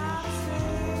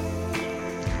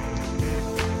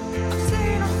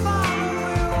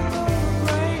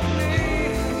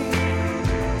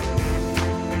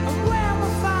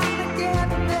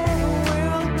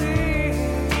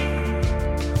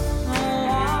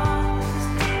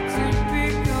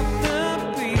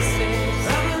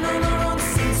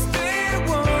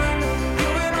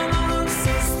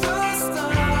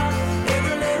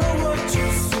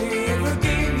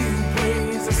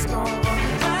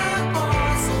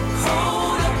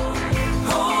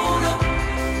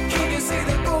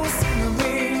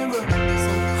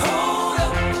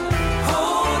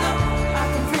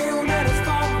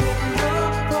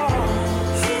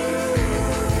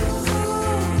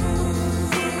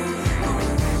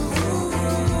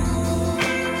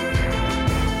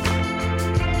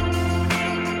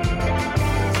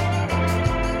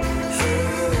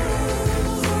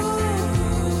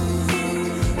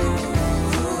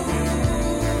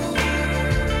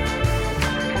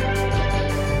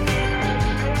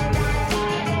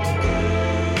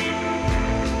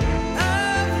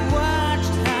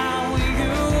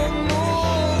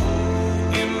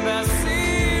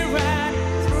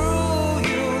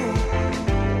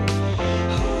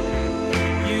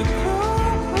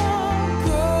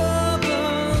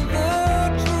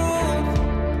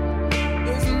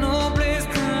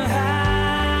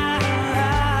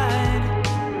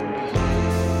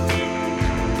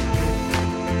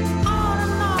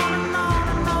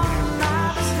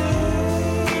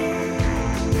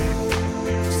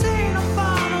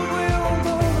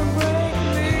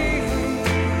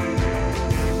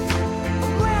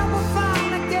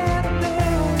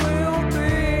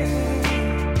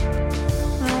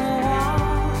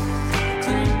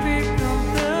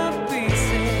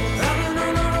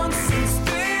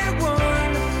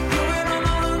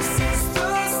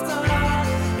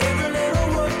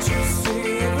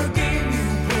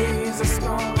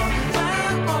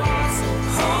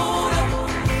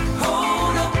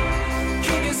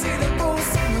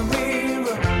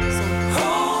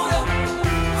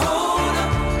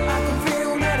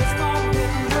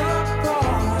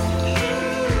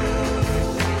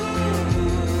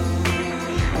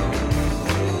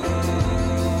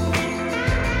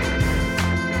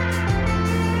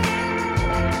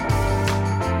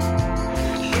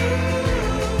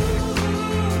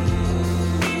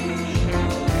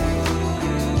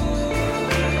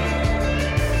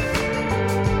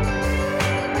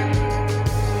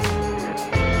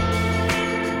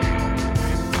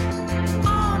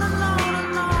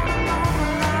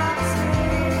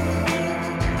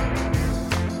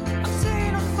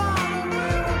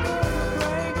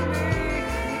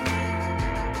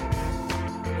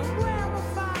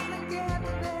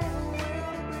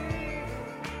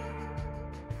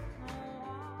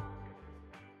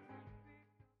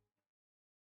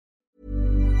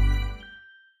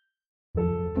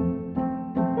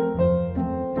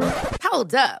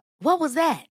 Hold up. What was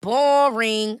that?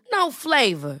 Boring. No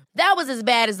flavor. That was as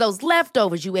bad as those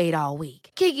leftovers you ate all week.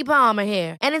 Keke Palmer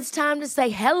here, and it's time to say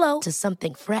hello to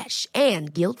something fresh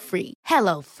and guilt-free.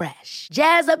 Hello Fresh.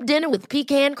 Jazz up dinner with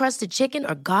pecan-crusted chicken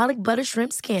or garlic butter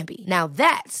shrimp scampi. Now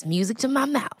that's music to my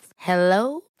mouth.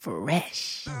 Hello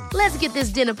Fresh. Let's get this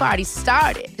dinner party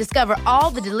started. Discover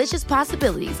all the delicious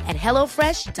possibilities at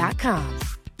HelloFresh.com.